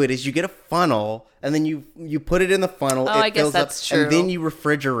you do it is you get a funnel and then you put it in the funnel. Oh, it I guess fills that's up, true. And then you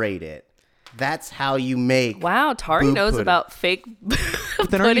refrigerate it. That's how you make. Wow, Tari boob knows pudding. about fake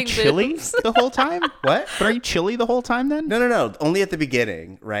Then are you pudding chilly boobs. the whole time? What? But are you chilly the whole time then? No. Only at the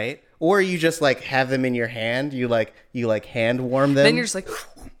beginning, right? Or you just like have them in your hand. You like hand warm them. Then you're just like,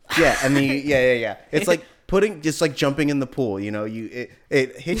 yeah, and then yeah. It's like putting just like jumping in the pool. You know,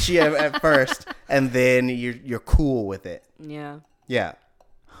 it hits you at first, and then you're cool with it. yeah. Yeah.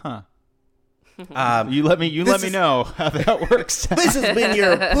 Huh. Um, Let me is- know how that works. this has been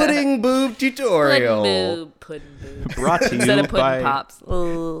your pudding boob tutorial. Pudding boob. Brought to Instead you of pudding by pops.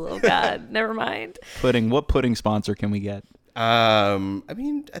 Oh God, never mind. Pudding. What pudding sponsor can we get? I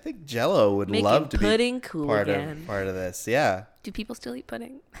mean, I think Jello would Making love to be pudding cool part again. of this. Yeah. Do people still eat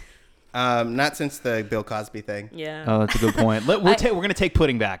pudding? Not since the Bill Cosby thing. Yeah. Oh, that's a good point. We're going to take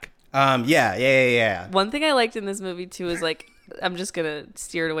pudding back. Yeah. One thing I liked in this movie too is like I'm just gonna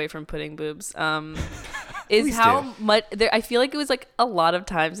steer it away from pudding boobs. Is Please how do. much I feel like it was like a lot of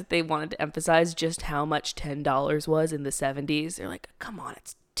times that they wanted to emphasize just how much $10 was in the 70s. They're like, come on,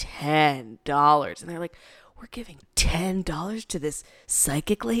 it's $10, and they're like, we're giving $10 to this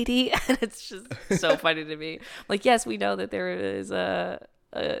psychic lady, and it's just so funny to me. Like, yes, we know that there is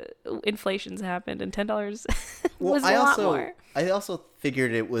inflation's happened, and $10 was a lot more. I also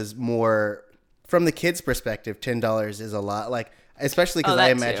figured it was more from the kids' perspective. $10 is a lot, like especially because Oh, I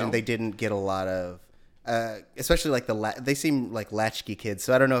that imagine too. they didn't get a lot of, especially like they seem like latchkey kids,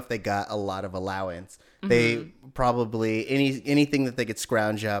 so I don't know if they got a lot of allowance. They probably anything that they could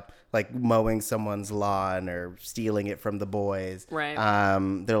scrounge up, like mowing someone's lawn or stealing it from the boys. Right.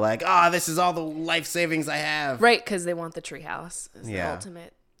 They're like, this is all the life savings I have. Right, because they want the treehouse as the Yeah.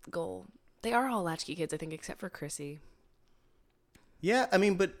 ultimate goal. They are all latchkey kids, I think, except for Chrissy. Yeah, I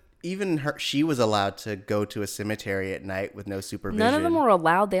mean, but even she was allowed to go to a cemetery at night with no supervision. None of them were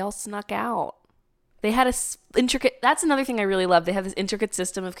allowed. They all snuck out. They had a intricate. That's another thing I really love. They have this intricate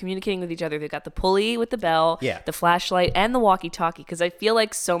system of communicating with each other. They've got the pulley with the bell, Yeah. the flashlight, and the walkie-talkie. Because I feel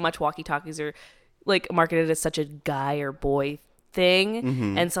like so much walkie-talkies are like marketed as such a guy or boy thing,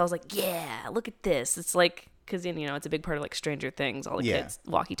 Mm-hmm. and so I was like, yeah, look at this. It's like because it's a big part of like Stranger Things. All the Yeah. kids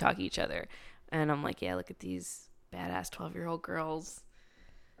walkie-talkie each other, and I'm like, yeah, look at these badass 12-year-old girls.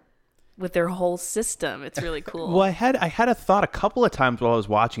 with their whole system. It's really cool. Well, I had a thought a couple of times while I was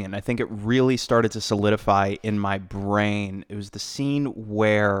watching it, and I think it really started to solidify in my brain. It was the scene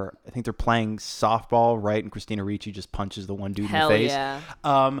where I think they're playing softball, right? And Christina Ricci just punches the one dude Hell in the face. yeah.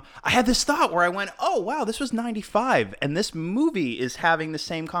 I had this thought where I went, oh, wow, this was 95. And this movie is having the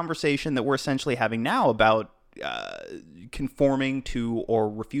same conversation that we're essentially having now about conforming to or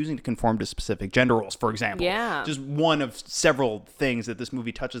refusing to conform to specific gender roles, for example. Yeah. Just one of several things that this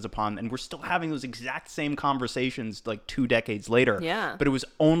movie touches upon, and we're still having those exact same conversations like 2 decades later. Yeah. But it was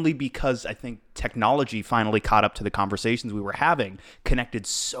only because I think technology finally caught up to the conversations we were having, connected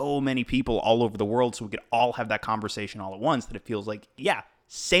so many people all over the world so we could all have that conversation all at once, that it feels like, yeah,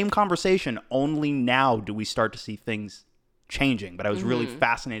 same conversation, only now do we start to see things changing. But I was really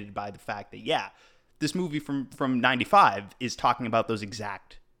fascinated by the fact that, yeah, this movie from 95 is talking about those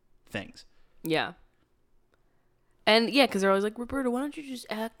exact things. Yeah. And yeah, because they're always like, Roberta, why don't you just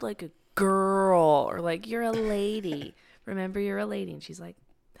act like a girl? Or like, you're a lady. Remember, you're a lady. And she's like,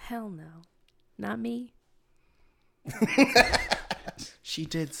 hell no. Not me. She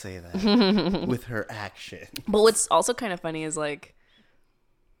did say that with her action. But what's also kind of funny is like,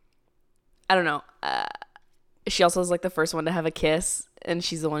 I don't know. She also is like the first one to have a kiss. And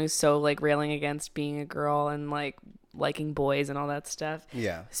she's the one who's so like railing against being a girl and like liking boys and all that stuff.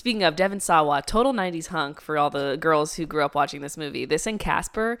 Yeah. Speaking of, Devon Sawa, total 90s hunk for all the girls who grew up watching this movie. This and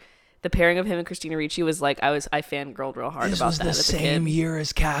Casper, the pairing of him and Christina Ricci was like, I fangirled real hard about that as a kid. year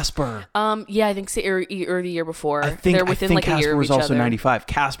as Casper. Yeah, I think so, or the year before. I think They're within like a Casper year of was each also other. 95.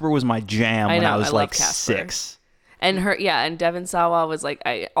 Casper was my jam when I was love like Casper. 6. And and Devon Sawa was like,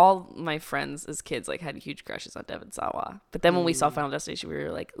 all my friends as kids like had huge crushes on Devon Sawa. But then when we saw Final Destination, we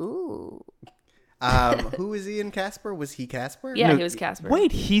were like, ooh. Who was he in Casper? Was he Casper? Yeah, he was Casper.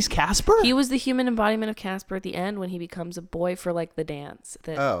 Wait, he's Casper? He was the human embodiment of Casper at the end when he becomes a boy for like the dance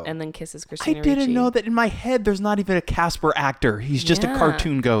and then kisses I Christina didn't Ricci. know that in my head there's not even a Casper actor. He's just a Yeah.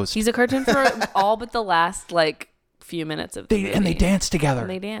 cartoon ghost. He's a cartoon for all but the last like few minutes of the movie. And they dance together. And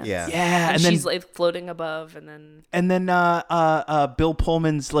they dance. Yeah. Yeah, And, and then she's like floating above and then Bill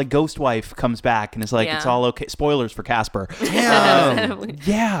Pullman's like ghost wife comes back and is like, Yeah. it's all okay. Spoilers for Casper.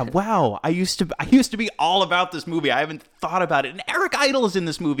 Yeah, wow. I used to be all about this movie. I haven't thought about it. And Eric Idle is in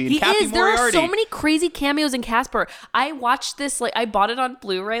this movie. And he Kathy is. There are Moriarty. so many crazy cameos in Casper. I watched this like I bought it on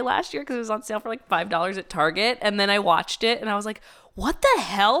Blu-ray last year because it was on sale for like $5 at Target, and then I watched it and I was like, what the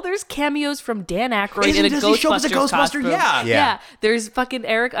hell? There's cameos from Dan Aykroyd in a Does he show up as a Ghostbusters Ghostbuster? costume. Yeah. Yeah. There's fucking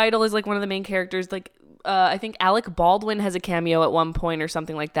Eric Idle is like one of the main characters. Like I think Alec Baldwin has a cameo at one point or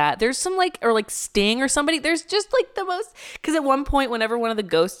something like that. There's some like or like Sting or somebody. There's just like the most because at one point whenever one of the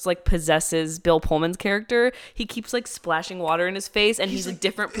ghosts like possesses Bill Pullman's character, he keeps like splashing water in his face and he's a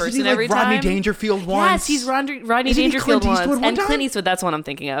different isn't he, person like, every Rodney time. Dangerfield Yes, once? he's Rodney Isn't he Dangerfield Clint once Eastwood one and time? Clint Eastwood. That's what I'm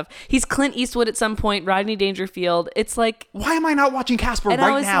thinking of. He's Clint Eastwood at some point. Rodney Dangerfield. It's like. Why am I not watching Casper And right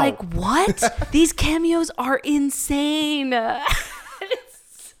I was now? like, what? These cameos are insane.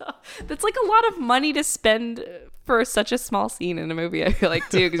 That's like a lot of money to spend for such a small scene in a movie, I feel like,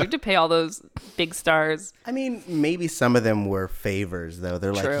 too, because you have to pay all those big stars. I mean, maybe some of them were favors, though.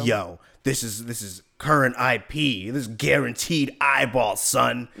 They're True. like, yo, this is current IP. This is guaranteed eyeballs,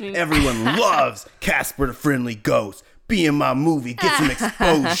 son. Everyone loves Casper the Friendly Ghost. Be in my movie, get some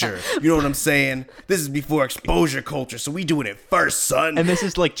exposure. You know what I'm saying? This is before exposure culture, so we doing it first, son. And this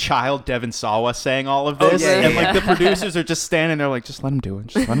is like child Devon Sawa saying all of this. yeah, and yeah. like the producers are just standing there like, just let him do it.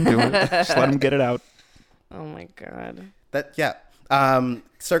 Just let him do it. Just let him get it out. Oh, my God. That yeah.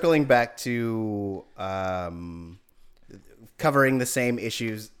 Circling back to covering the same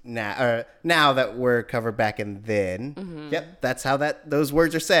issues now that were covered back and then. Mm-hmm. Yep, that's how those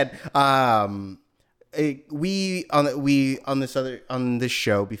words are said. We on this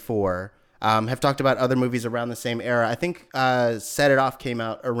show before have talked about other movies around the same era. I think Set It Off came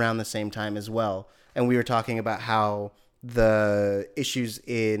out around the same time as well, and we were talking about how the issues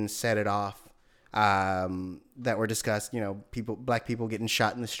in Set It Off that were discussed, black people getting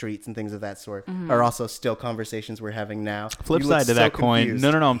shot in the streets and things of that sort, are also still conversations we're having now. Flip You look side to so that coin. confused.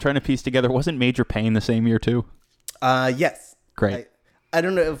 No. I'm trying to piece together. Wasn't Major Payne the same year too? Yes. Great. I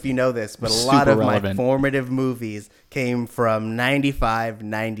don't know if you know this, but a Super lot of relevant. my formative movies came from 95,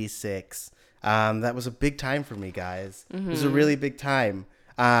 96. That was a big time for me, guys. It was a really big time.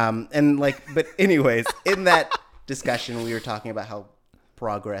 But anyways, in that discussion, we were talking about how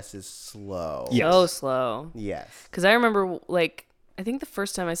progress is slow. Yes. So slow. Yes. Because I remember, like, I think the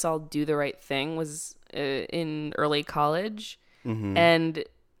first time I saw Do the Right Thing was in early college. And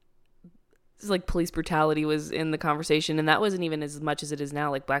like police brutality was in the conversation, and that wasn't even as much as it is now.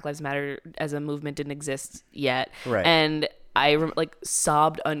 Like Black Lives Matter as a movement didn't exist yet. Right. And like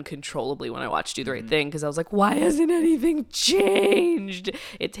sobbed uncontrollably when I watched Do the Right Thing, because I was like, why hasn't anything changed?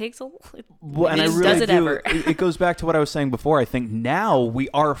 It takes well, and I really does it do. ever. It goes back to what I was saying before. I think now we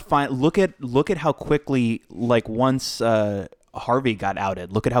are fine. Look at how quickly, like, once Harvey got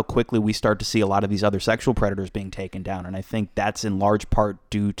outed, look at how quickly we start to see a lot of these other sexual predators being taken down. And I think that's in large part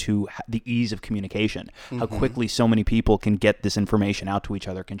due to the ease of communication, how quickly so many people can get this information out to each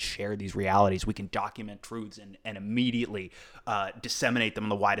other, can share these realities. We can document truths and immediately disseminate them on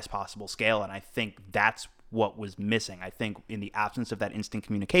the widest possible scale. And I think that's what was missing. I think in the absence of that instant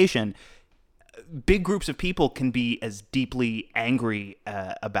communication, big groups of people can be as deeply angry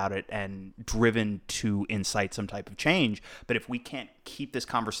about it and driven to incite some type of change. But if we can't keep this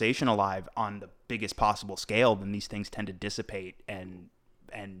conversation alive on the biggest possible scale, then these things tend to dissipate and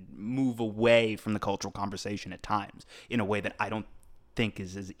move away from the cultural conversation at times in a way that I don't think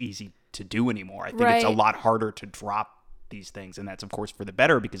is as easy to do anymore. I think it's a lot harder to drop these things, and that's of course for the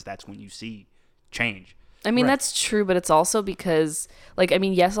better, because that's when you see change. I mean, that's true, but it's also because, like, I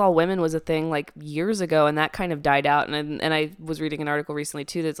mean, Yes, All Women was a thing, like, years ago, and that kind of died out. And I was reading an article recently,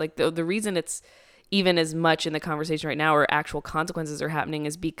 too, that's, like, the reason it's even as much in the conversation right now, or actual consequences are happening,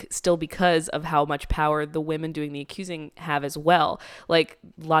 is still because of how much power the women doing the accusing have as well. Like,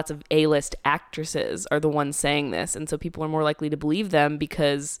 lots of A-list actresses are the ones saying this, and so people are more likely to believe them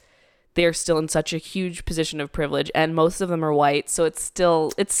because they're still in such a huge position of privilege, and most of them are white, so it's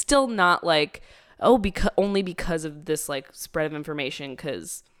still not like, only because of this, like, spread of information.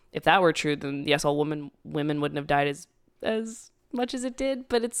 Because if that were true, then Yes, All women wouldn't have died as much as it did.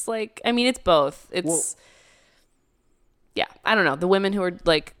 But it's like, I mean, it's both. Yeah, I don't know. The women who are,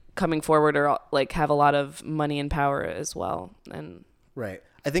 like, coming forward are, like, have a lot of money and power as well, and Right.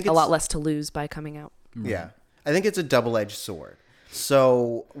 I think a lot less to lose by coming out. Yeah. I think it's a double-edged sword.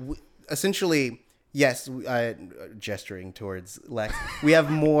 So essentially, yes, gesturing towards Lex, we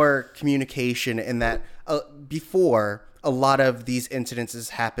have more communication in that before, a lot of these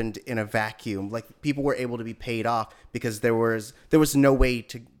incidences happened in a vacuum. Like, people were able to be paid off because there was no way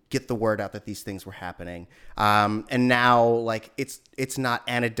to get the word out that these things were happening. And now, like, it's not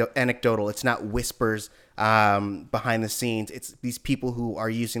anecdotal. It's not whispers behind the scenes. It's these people who are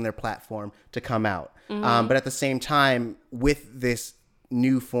using their platform to come out. But at the same time, with this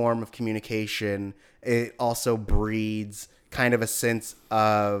new form of communication, it also breeds kind of a sense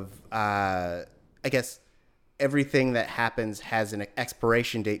of, I guess, everything that happens has an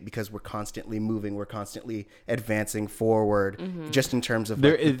expiration date, because we're constantly moving, we're constantly advancing forward, just in terms of,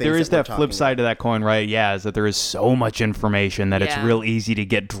 like, there is that flip side to that coin, right? Yeah, is that there is so much information that it's real easy to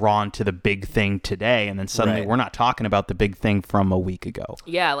get drawn to the big thing today, and then suddenly we're not talking about the big thing from a week ago.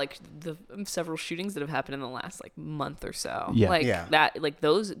 Yeah, like the several shootings that have happened in the last, like, month or so. Yeah. That, like,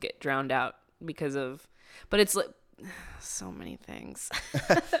 those get drowned out because of, but it's like so many things.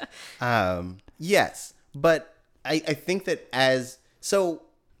 Yes, but I think that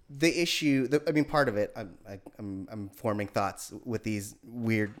the issue, I mean, part of it, I'm forming thoughts with these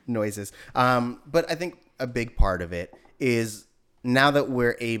weird noises. But I think a big part of it is, now that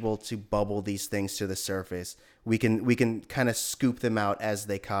we're able to bubble these things to the surface, we can kind of scoop them out as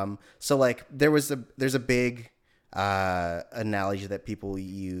they come. So, like, there's a big analogy that people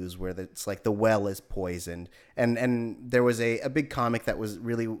use where it's like the well is poisoned, and there was a big comic that was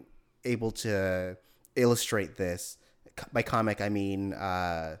really able to illustrate this. By comic, I mean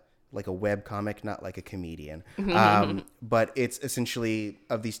like a web comic, not like a comedian. But it's essentially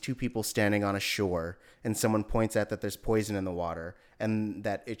of these two people standing on a shore, and someone points out that there's poison in the water and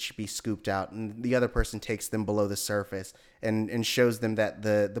that it should be scooped out, and the other person takes them below the surface and shows them that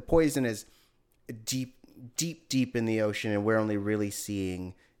the poison is deep in the ocean, and we're only really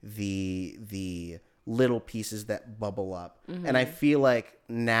seeing the little pieces that bubble up. And I feel like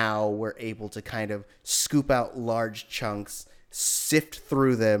now we're able to kind of scoop out large chunks, sift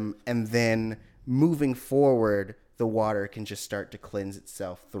through them, and then moving forward, the water can just start to cleanse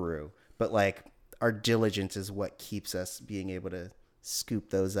itself through. But, like, our diligence is what keeps us being able to scoop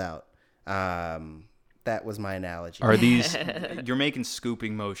those out. That was my analogy. Are these, you're making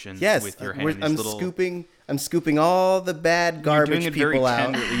scooping motions with your hand? I'm scooping all the bad garbage people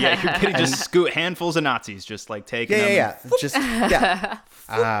out. Yeah, you're getting just handfuls of Nazis, just like taking them. Yeah.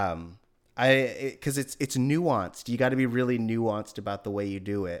 Because it's nuanced. You got to be really nuanced about the way you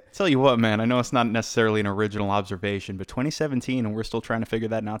do it. Tell you what, man, I know it's not necessarily an original observation, but 2017, and we're still trying to figure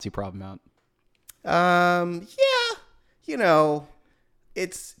that Nazi problem out. Yeah, you know,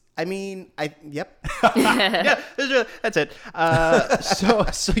 I mean, yep. Yeah, that's it.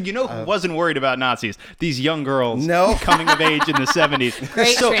 So you know who wasn't worried about Nazis? These young girls No. coming of age in the 70s.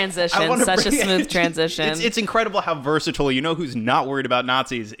 Great So, I transition. wanna Such a bring- smooth transition. It's incredible how versatile. You know who's not worried about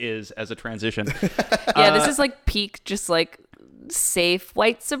Nazis is as a transition. Yeah, this is like peak, just like safe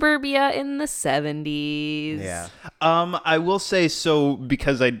white suburbia in the 70s. Yeah. I will say, so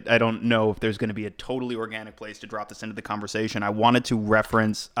because I don't know if there's going to be a totally organic place to drop this into the conversation, I wanted to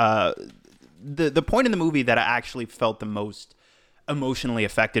reference the point in the movie that I actually felt the most emotionally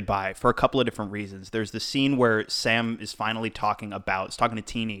affected by for a couple of different reasons. There's the scene where Sam is finally talking to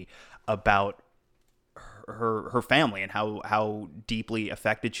Teenie about her family and how deeply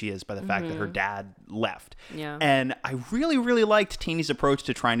affected she is by the fact that her dad left. Yeah. And I really, really liked Teenie's approach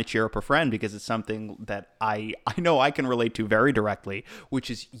to trying to cheer up her friend, because it's something that I know I can relate to very directly, which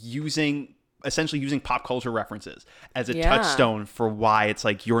is essentially using pop culture references as a touchstone for why it's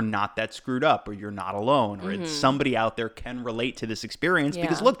like you're not that screwed up, or you're not alone, or it's somebody out there can relate to this experience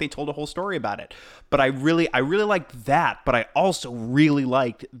because look, they told a whole story about it. But I really liked that, but I also really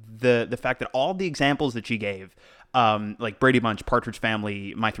liked the fact that all the examples that she gave, like Brady Bunch, Partridge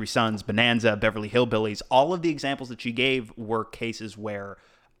Family, My Three Sons, Bonanza, Beverly Hillbillies, all of the examples that she gave were cases where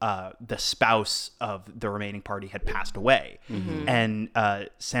the spouse of the remaining party had passed away. And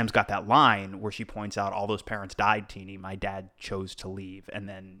Sam's got that line where she points out, all those parents died, Teenie. My dad chose to leave. And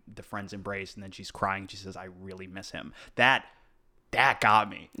then the friends embrace, and then she's crying. She says, I really miss him. That got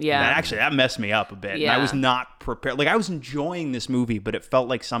me. Yeah. That messed me up a bit. Yeah. And I was not prepared. Like, I was enjoying this movie, but it felt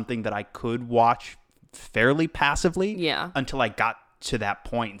like something that I could watch fairly passively. Yeah. Until I got to that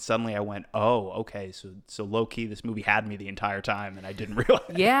point, and suddenly I went, oh, okay, so low key this movie had me the entire time and I didn't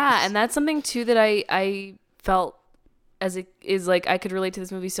realize. Yeah, and that's something too that I felt as it is, like I could relate to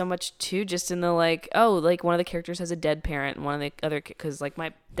this movie so much too, just in the like, oh, like one of the characters has a dead parent, and one of the other, because like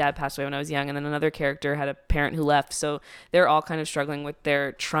my dad passed away when I was young, and then another character had a parent who left, so they're all kind of struggling with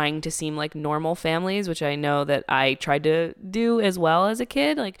their trying to seem like normal families, which I know that I tried to do as well as a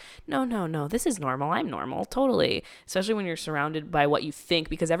kid. Like, no, this is normal. I'm normal, totally. Especially when you're surrounded by what you think,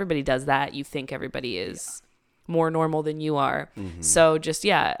 because everybody does that. You think everybody is more normal than you are. So just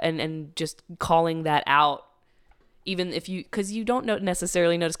and just calling that out. Even if because you don't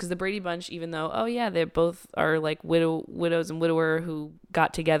necessarily notice, because the Brady Bunch, even though, oh yeah, they both are like widows and widower who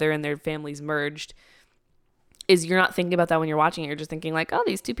got together and their families merged, is you're not thinking about that when you're watching it. You're just thinking like, oh,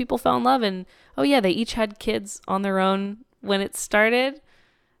 these two people fell in love, and oh yeah, they each had kids on their own when it started,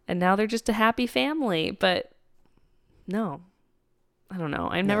 and now they're just a happy family. But no, I don't know.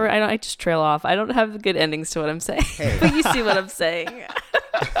 I just trail off. I don't have good endings to what I'm saying, but you see what I'm saying.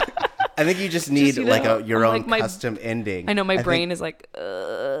 I think you just need your own like custom ending. I know my brain is like, We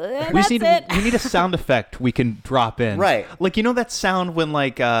need a sound effect we can drop in. Right. Like, you know that sound when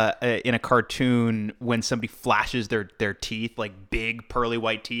like in a cartoon when somebody flashes their teeth, like big pearly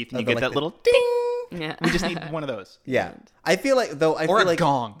white teeth, and you get that little ding. Yeah. We just need one of those. Yeah. I feel like Or a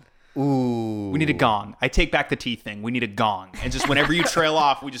gong. Ooh. We need a gong. I take back the teeth thing. We need a gong. And just whenever you trail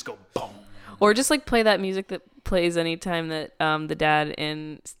off, we just go boom. Or just like play that music that plays anytime that the dad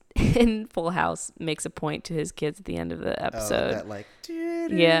in Full House makes a point to his kids at the end of the episode. That like,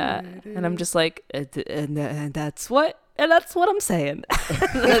 yeah, and I'm just like, and that's what I'm saying.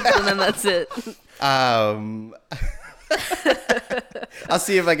 And then that's it. I'll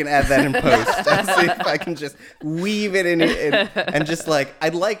see if I can add that in post. I'll see if I can just weave it in and just like,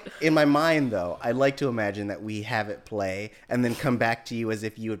 in my mind though, I'd like to imagine that we have it play and then come back to you as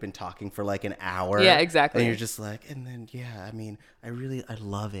if you had been talking for like an hour. Yeah, exactly. And you're just like, and then, yeah, I mean, I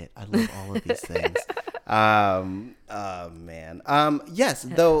love it. I love all of these things. Oh man. Yes,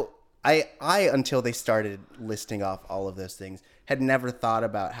 though I until they started listing off all of those things, had never thought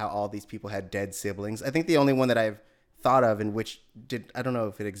about how all these people had dead siblings. I think the only one that I've thought of, and which I don't know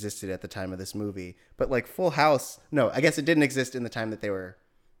if it existed at the time of this movie, but like Full House, no, I guess it didn't exist in the time that they were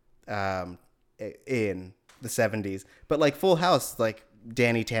in the 70s, but like Full House, like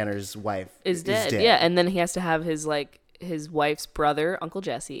Danny Tanner's wife is dead. Yeah, and then he has to have his wife's brother, Uncle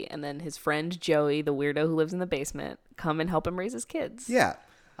Jesse, and then his friend Joey, the weirdo who lives in the basement, come and help him raise his kids. Yeah.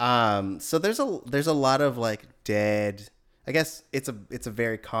 So there's a lot of like dead, I guess it's a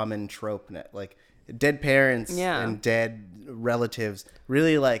very common trope, like dead parents and dead relatives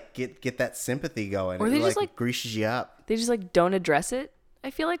really like get that sympathy going. Or they it just like greases you up. They just like don't address it. I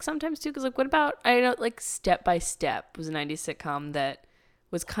feel like sometimes too, because like what about, I know, like Step by Step was a 90s sitcom that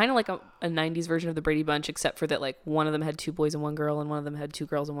was kind of like a 90s version of the Brady Bunch, except for that like one of them had 2 boys and 1 girl and one of them had 2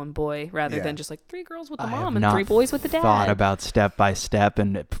 girls and 1 boy, rather Yeah. than just like 3 girls with the I mom have and 3 not boys with the dad. Thought about Step by Step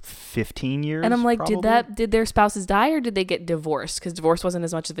in 15 years. And I'm like, probably? did their spouses die or did they get divorced? Because divorce wasn't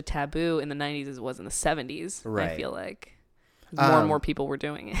as much of a taboo in the 90s as it was in the 70s. Right. I feel like more and more people were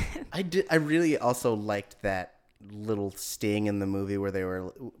doing it. I really also liked that little sting in the movie where they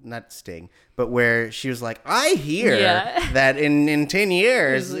were not sting, but where she was like, I hear Yeah. that in 10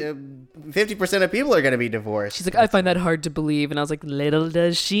 years 50% of people are going to be divorced. She's like, I find that hard to believe. And I was like, little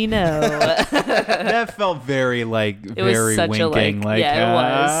does she know. That felt very like It was very such winking. a it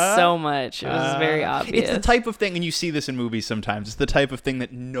was ah. so much. It was very obvious. It's the type of thing, and you see this in movies sometimes. It's the type of thing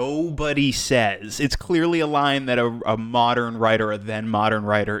that nobody says. It's clearly a line that a modern writer, a then modern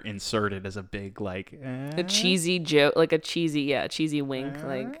writer, inserted as a big like a cheesy joke, like a cheesy wink.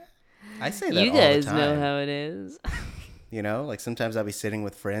 Like, I say that you all guys the time. know how it is. You know, like sometimes I'll be sitting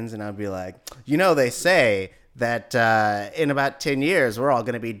with friends and I'll be like, you know, they say that in about 10 years we're all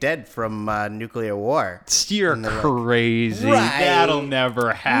going to be dead from nuclear war. You're And they're like, crazy. "Right. That'll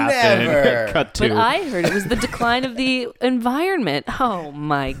never happen." Never. Cut to. But I heard it was the decline of the environment. Oh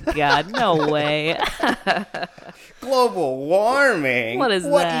my God, no way. Global warming? What is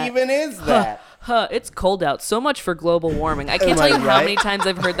what that? even is that? Huh, it's cold out. So much for global warming. I can't Am tell you I how right? many times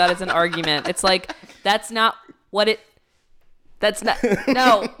I've heard that as an argument. It's like, that's not what it. That's not.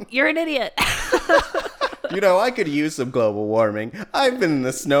 No, you're an idiot. You know, I could use some global warming. I've been in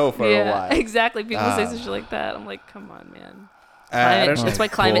the snow for a while. exactly. People say some shit like that. I'm like, come on, man. I don't That's know. why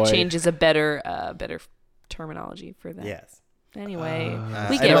climate boy. change is a better terminology for that. Yes. Anyway, I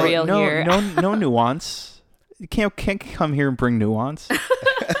we get don't- real here. No nuance. You can't come here and bring nuance.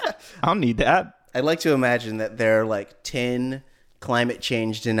 I don't need that. I'd like to imagine that there are like 10 climate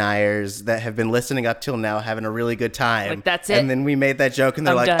change deniers that have been listening up till now, having a really good time. Like, that's it. And then we made that joke and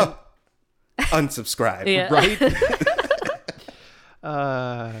they're I'm like, done. oh, unsubscribe. Yeah. Right?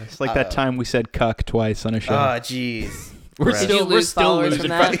 It's like that time we said cuck twice on a show. Oh, jeez. we're Gross. Did you still, we're lose still followers losing.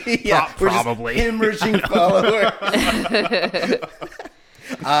 from that? Yeah, we're just probably. hemorrhaging followers.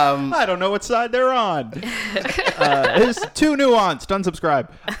 I don't know what side they're on. It's too nuanced.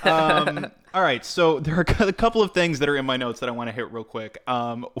 Unsubscribe. All right, so there are a couple of things that are in my notes that I want to hit real quick.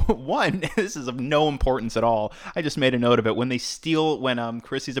 One, this is of no importance at all. I just made a note of it. When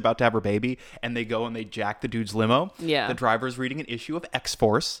Chrissy's about to have her baby and they go and they jack the dude's limo, Yeah. the driver's reading an issue of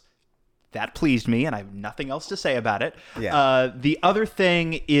X-Force. That pleased me, and I have nothing else to say about it. Yeah. The other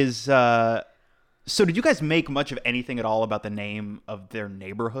thing is... So did you guys make much of anything at all about the name of their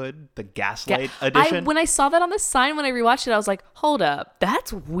neighborhood, the Gaslight Edition? When I saw that on the sign, when I rewatched it, I was like, hold up,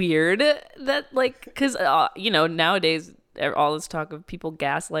 that's weird. That like, because nowadays all this talk of people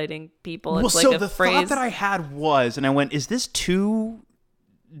gaslighting people. It's like so a the phrase. thought that I had was, and I went, is this too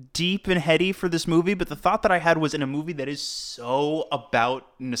deep and heady for this movie? But the thought that I had was, in a movie that is so about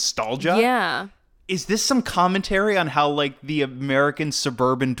nostalgia. Yeah. Is this some commentary on how, like, the American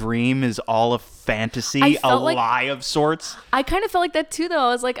suburban dream is all a fantasy, I a felt like- lie of sorts? I kind of felt like that too, though. I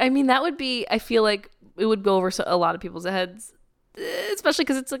was like, I mean, that would be, I feel like it would go over a lot of people's heads, especially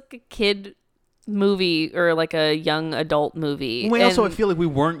because it's like a kid movie or like a young adult movie. Well, also, I And- feel like we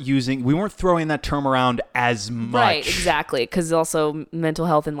weren't throwing that term around as much. Right, exactly. Because also mental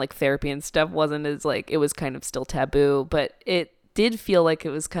health and like therapy and stuff wasn't as like, it was kind of still taboo, but it did feel like it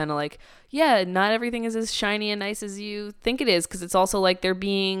was kind of like, yeah, not everything is as shiny and nice as you think it is, because it's also like they're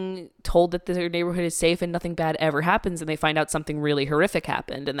being told that their neighborhood is safe and nothing bad ever happens, and they find out something really horrific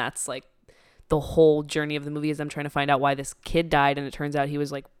happened, and that's like the whole journey of the movie is them trying to find out why this kid died, and it turns out he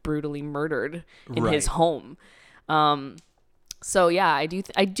was like brutally murdered in his Right. home. So yeah, I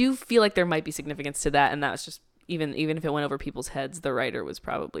do feel like there might be significance to that, and that was just even if it went over people's heads, the writer was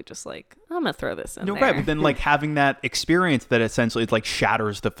probably just like, I'm gonna throw this in No, there. right, but then like having that experience that essentially like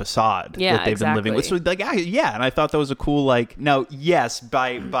shatters the facade Yeah, that they've been living with. So exactly. like yeah, and I thought that was a cool like. Now yes,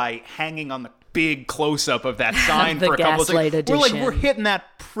 by hanging on the big close up of that sign The for a couple of Gaslight seconds, we're Edition. hitting that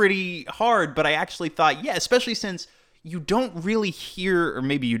pretty hard. But I actually thought especially since you don't really hear, or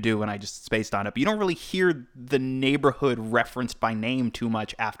maybe you do, and I just spaced on it, but you don't really hear the neighborhood referenced by name too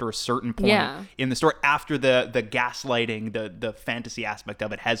much after a certain point Yeah. in the story. After the gaslighting, the fantasy aspect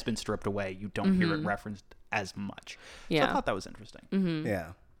of it has been stripped away, you don't hear it referenced as much. So I Yeah. thought that was interesting.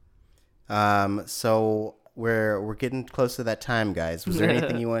 Yeah. So we're getting close to that time, guys. Was there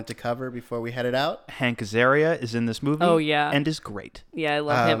anything you wanted to cover before we headed out? Hank Azaria is in this movie. Oh, yeah. And is great. Yeah, I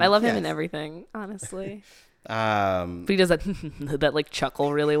love him. I love him in yes. everything, honestly. Um, But he does that that like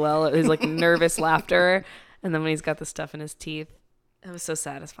chuckle really well. His like nervous laughter, and then when he's got the stuff in his teeth, it was so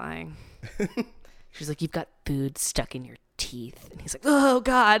satisfying. She's like, "You've got food stuck in your teeth." teeth. And he's like, oh,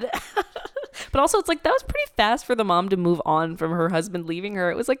 God. But also, it's like, that was pretty fast for the mom to move on from her husband leaving her.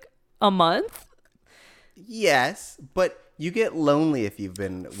 It was like a month. Yes, but you get lonely if you've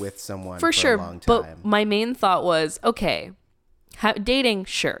been with someone for sure, a long time. but my main thought was, okay, dating,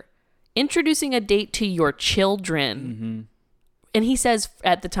 sure. Introducing a date to your children. And he says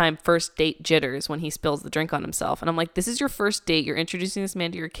at the time, first date jitters when he spills the drink on himself. And I'm like, this is your first date. You're introducing this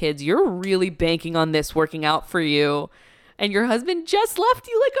man to your kids. You're really banking on this working out for you. And your husband just left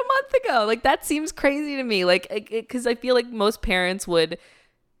you like a month ago. Like, that seems crazy to me. Like, because I feel like most parents would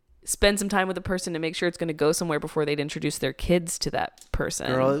spend some time with a person to make sure it's going to go somewhere before they'd introduce their kids to that person.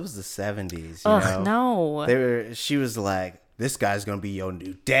 Girl, it was the 70s. Ugh, no. She was like, this guy's going to be your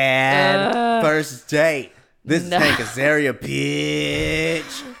new dad. First date. This is Hank Azaria,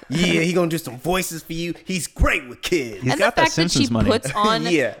 bitch. Yeah, he gonna do some voices for you. He's great with kids. He's And got the that fact that she Simpsons money. puts on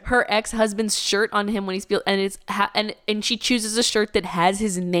Yeah. her ex-husband's shirt on him when he's and it's and she chooses a shirt that has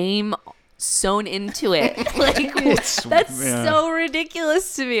his name sewn into it. Like, that's so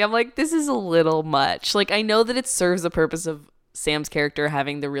ridiculous to me. I'm like, this is a little much. Like, I know that it serves the purpose of Sam's character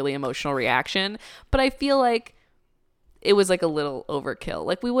having the really emotional reaction, but I feel like it was like a little overkill.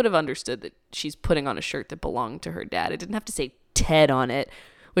 Like, we would have understood that she's putting on a shirt that belonged to her dad. It didn't have to say Ted on it,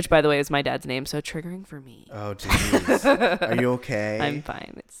 which, by the way, is my dad's name, so triggering for me. Oh, jeez. Are you okay? I'm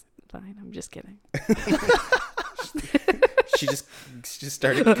fine. It's fine. I'm just kidding. She just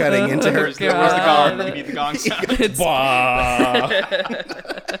started cutting into her. Where's the gong? We need the gong sound.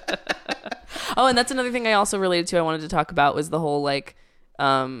 Oh, and that's another thing I also related to. I wanted to talk about was the whole like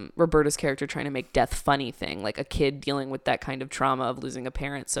Roberta's character trying to make death funny thing, like a kid dealing with that kind of trauma of losing a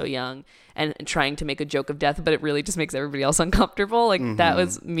parent so young and trying to make a joke of death, but it really just makes everybody else uncomfortable. Like that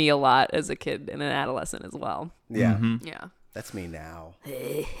was me a lot as a kid and an adolescent as well. Yeah. Yeah. That's me now.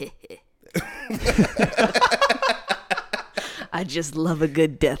 I just love a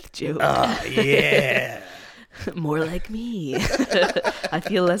good death joke. Oh, yeah. More like me. I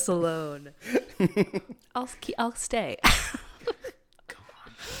feel less alone. I'll stay.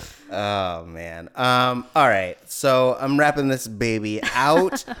 Oh, man. All right. So I'm wrapping this baby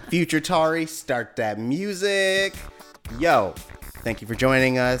out. Future Tari, start that music. Yo, thank you for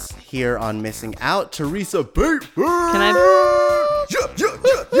joining us here on Missing Out. Teresa Bateman. Can I?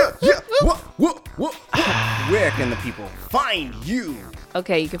 Yeah. What? Where can the people find you?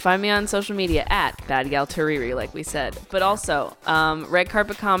 Okay, you can find me on social media at Bad Gal Tariri, like we said. But also, Red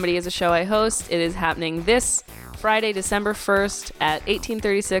Carpet Comedy is a show I host. It is happening this Friday, December 1st at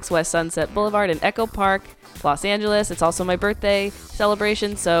 1836 West Sunset Boulevard in Echo Park, Los Angeles. It's also my birthday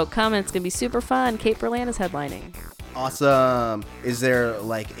celebration, so come and it's going to be super fun. Kate Berland is headlining. Awesome. Is there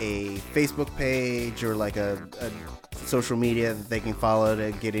like a Facebook page or like a social media that they can follow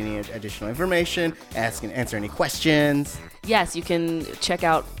to get any additional information, ask and answer any questions? Yes, you can check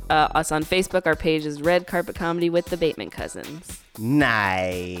out us on Facebook. Our page is Red Carpet Comedy with the Bateman Cousins.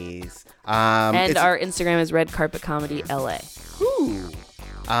 Nice. And our Instagram is Red Carpet Comedy LA. Ooh.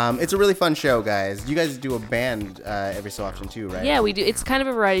 It's a really fun show, guys. You guys do a band every so often too, right? Yeah, we do. It's kind of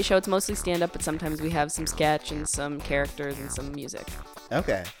a variety show. It's mostly stand-up, but sometimes we have some sketch and some characters and some music.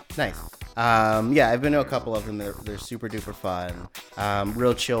 Okay, nice. Yeah, I've been to a couple of them. They're super duper fun.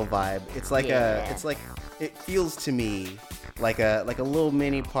 Real chill vibe. It's like it feels to me like a little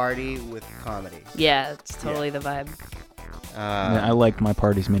mini party with comedy. Yeah, it's totally the vibe. I like my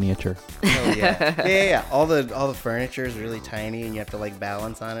party's miniature. Oh yeah. Yeah. All the furniture is really tiny, and you have to like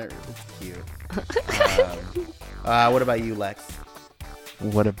balance on it. It's cute. What about you, Lex?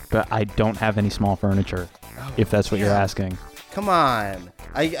 I don't have any small furniture, if that's what you're asking. Come on.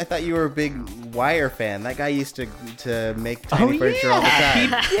 I thought you were a big Wire fan. That guy used to make tiny furniture all the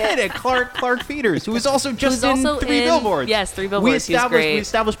time. He did at Clark Peters, who was also just in Three Billboards. Yes, Three Billboards. He's great. We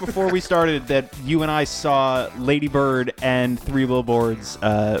established before we started that you and I saw Lady Bird and Three Billboards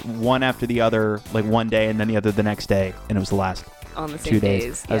one after the other, like one day and then the other the next day, and it was the last on the same 2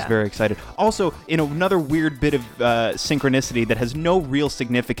 days. I was very excited. Also, in another weird bit of synchronicity that has no real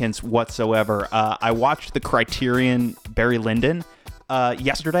significance whatsoever, I watched the Criterion Barry Lyndon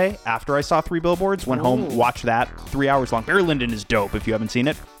yesterday after I saw Three Billboards. Went home, watched that, 3 hours long. Barry Lyndon is dope if you haven't seen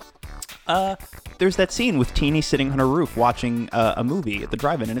it. There's that scene with Teenie sitting on her roof watching a movie at the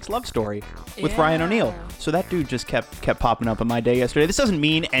drive-in, and it's Love Story with Ryan O'Neal. So that dude just kept popping up on my day yesterday. This doesn't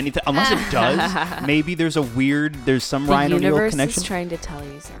mean anything, unless it does. Maybe there's some Ryan O'Neal connection. The universe is trying to tell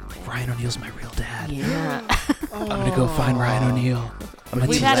you something. Ryan O'Neal's my real dad. Yeah. I'm gonna go find Ryan O'Neal.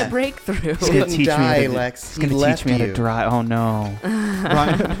 We've had a breakthrough. He didn't die, Lex. He's gonna teach me how to drive. Oh no.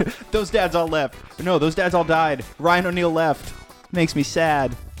 Ryan, those dads all left. No, those dads all died. Ryan O'Neal left. Makes me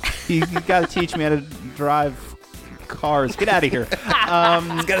sad. You got to teach me how to drive cars. Get out of here.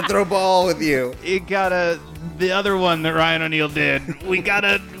 He's got to throw a ball with you. You gotta the other one that Ryan O'Neal did. We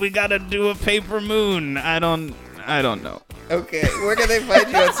gotta do a paper moon. I don't know. Okay, where can they find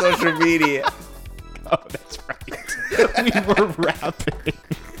you on social media? Oh, that's right. We were rapping.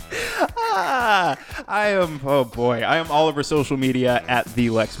 I am all over social media at the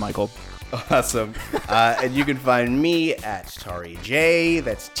Lex Michael. Awesome. And you can find me at Tari J.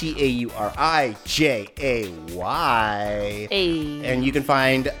 That's TauriJay. Hey. And you can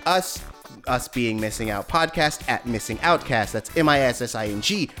find us being Missing Out Podcast at Missing Outcast. That's MissingOutcast.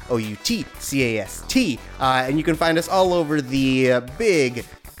 And you can find us all over the big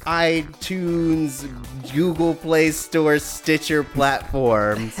iTunes, Google Play Store, Stitcher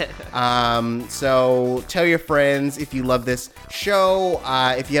platforms. So tell your friends if you love this show.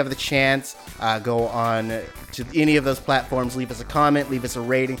 If you have the chance, go on to any of those platforms, leave us a comment, leave us a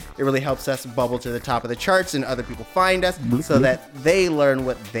rating. It really helps us bubble to the top of the charts and other people find us so that they learn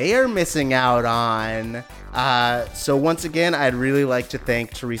what they are missing out on. So once again, I'd really like to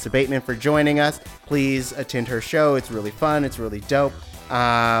thank Teresa Bateman for joining us. Please attend her show. It's really fun. It's really dope.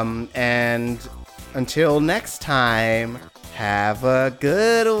 And until next time, have a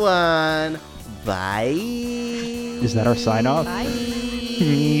good one. Bye. Is that our sign off? Bye.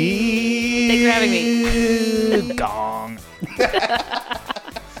 Thanks for having me. Gong.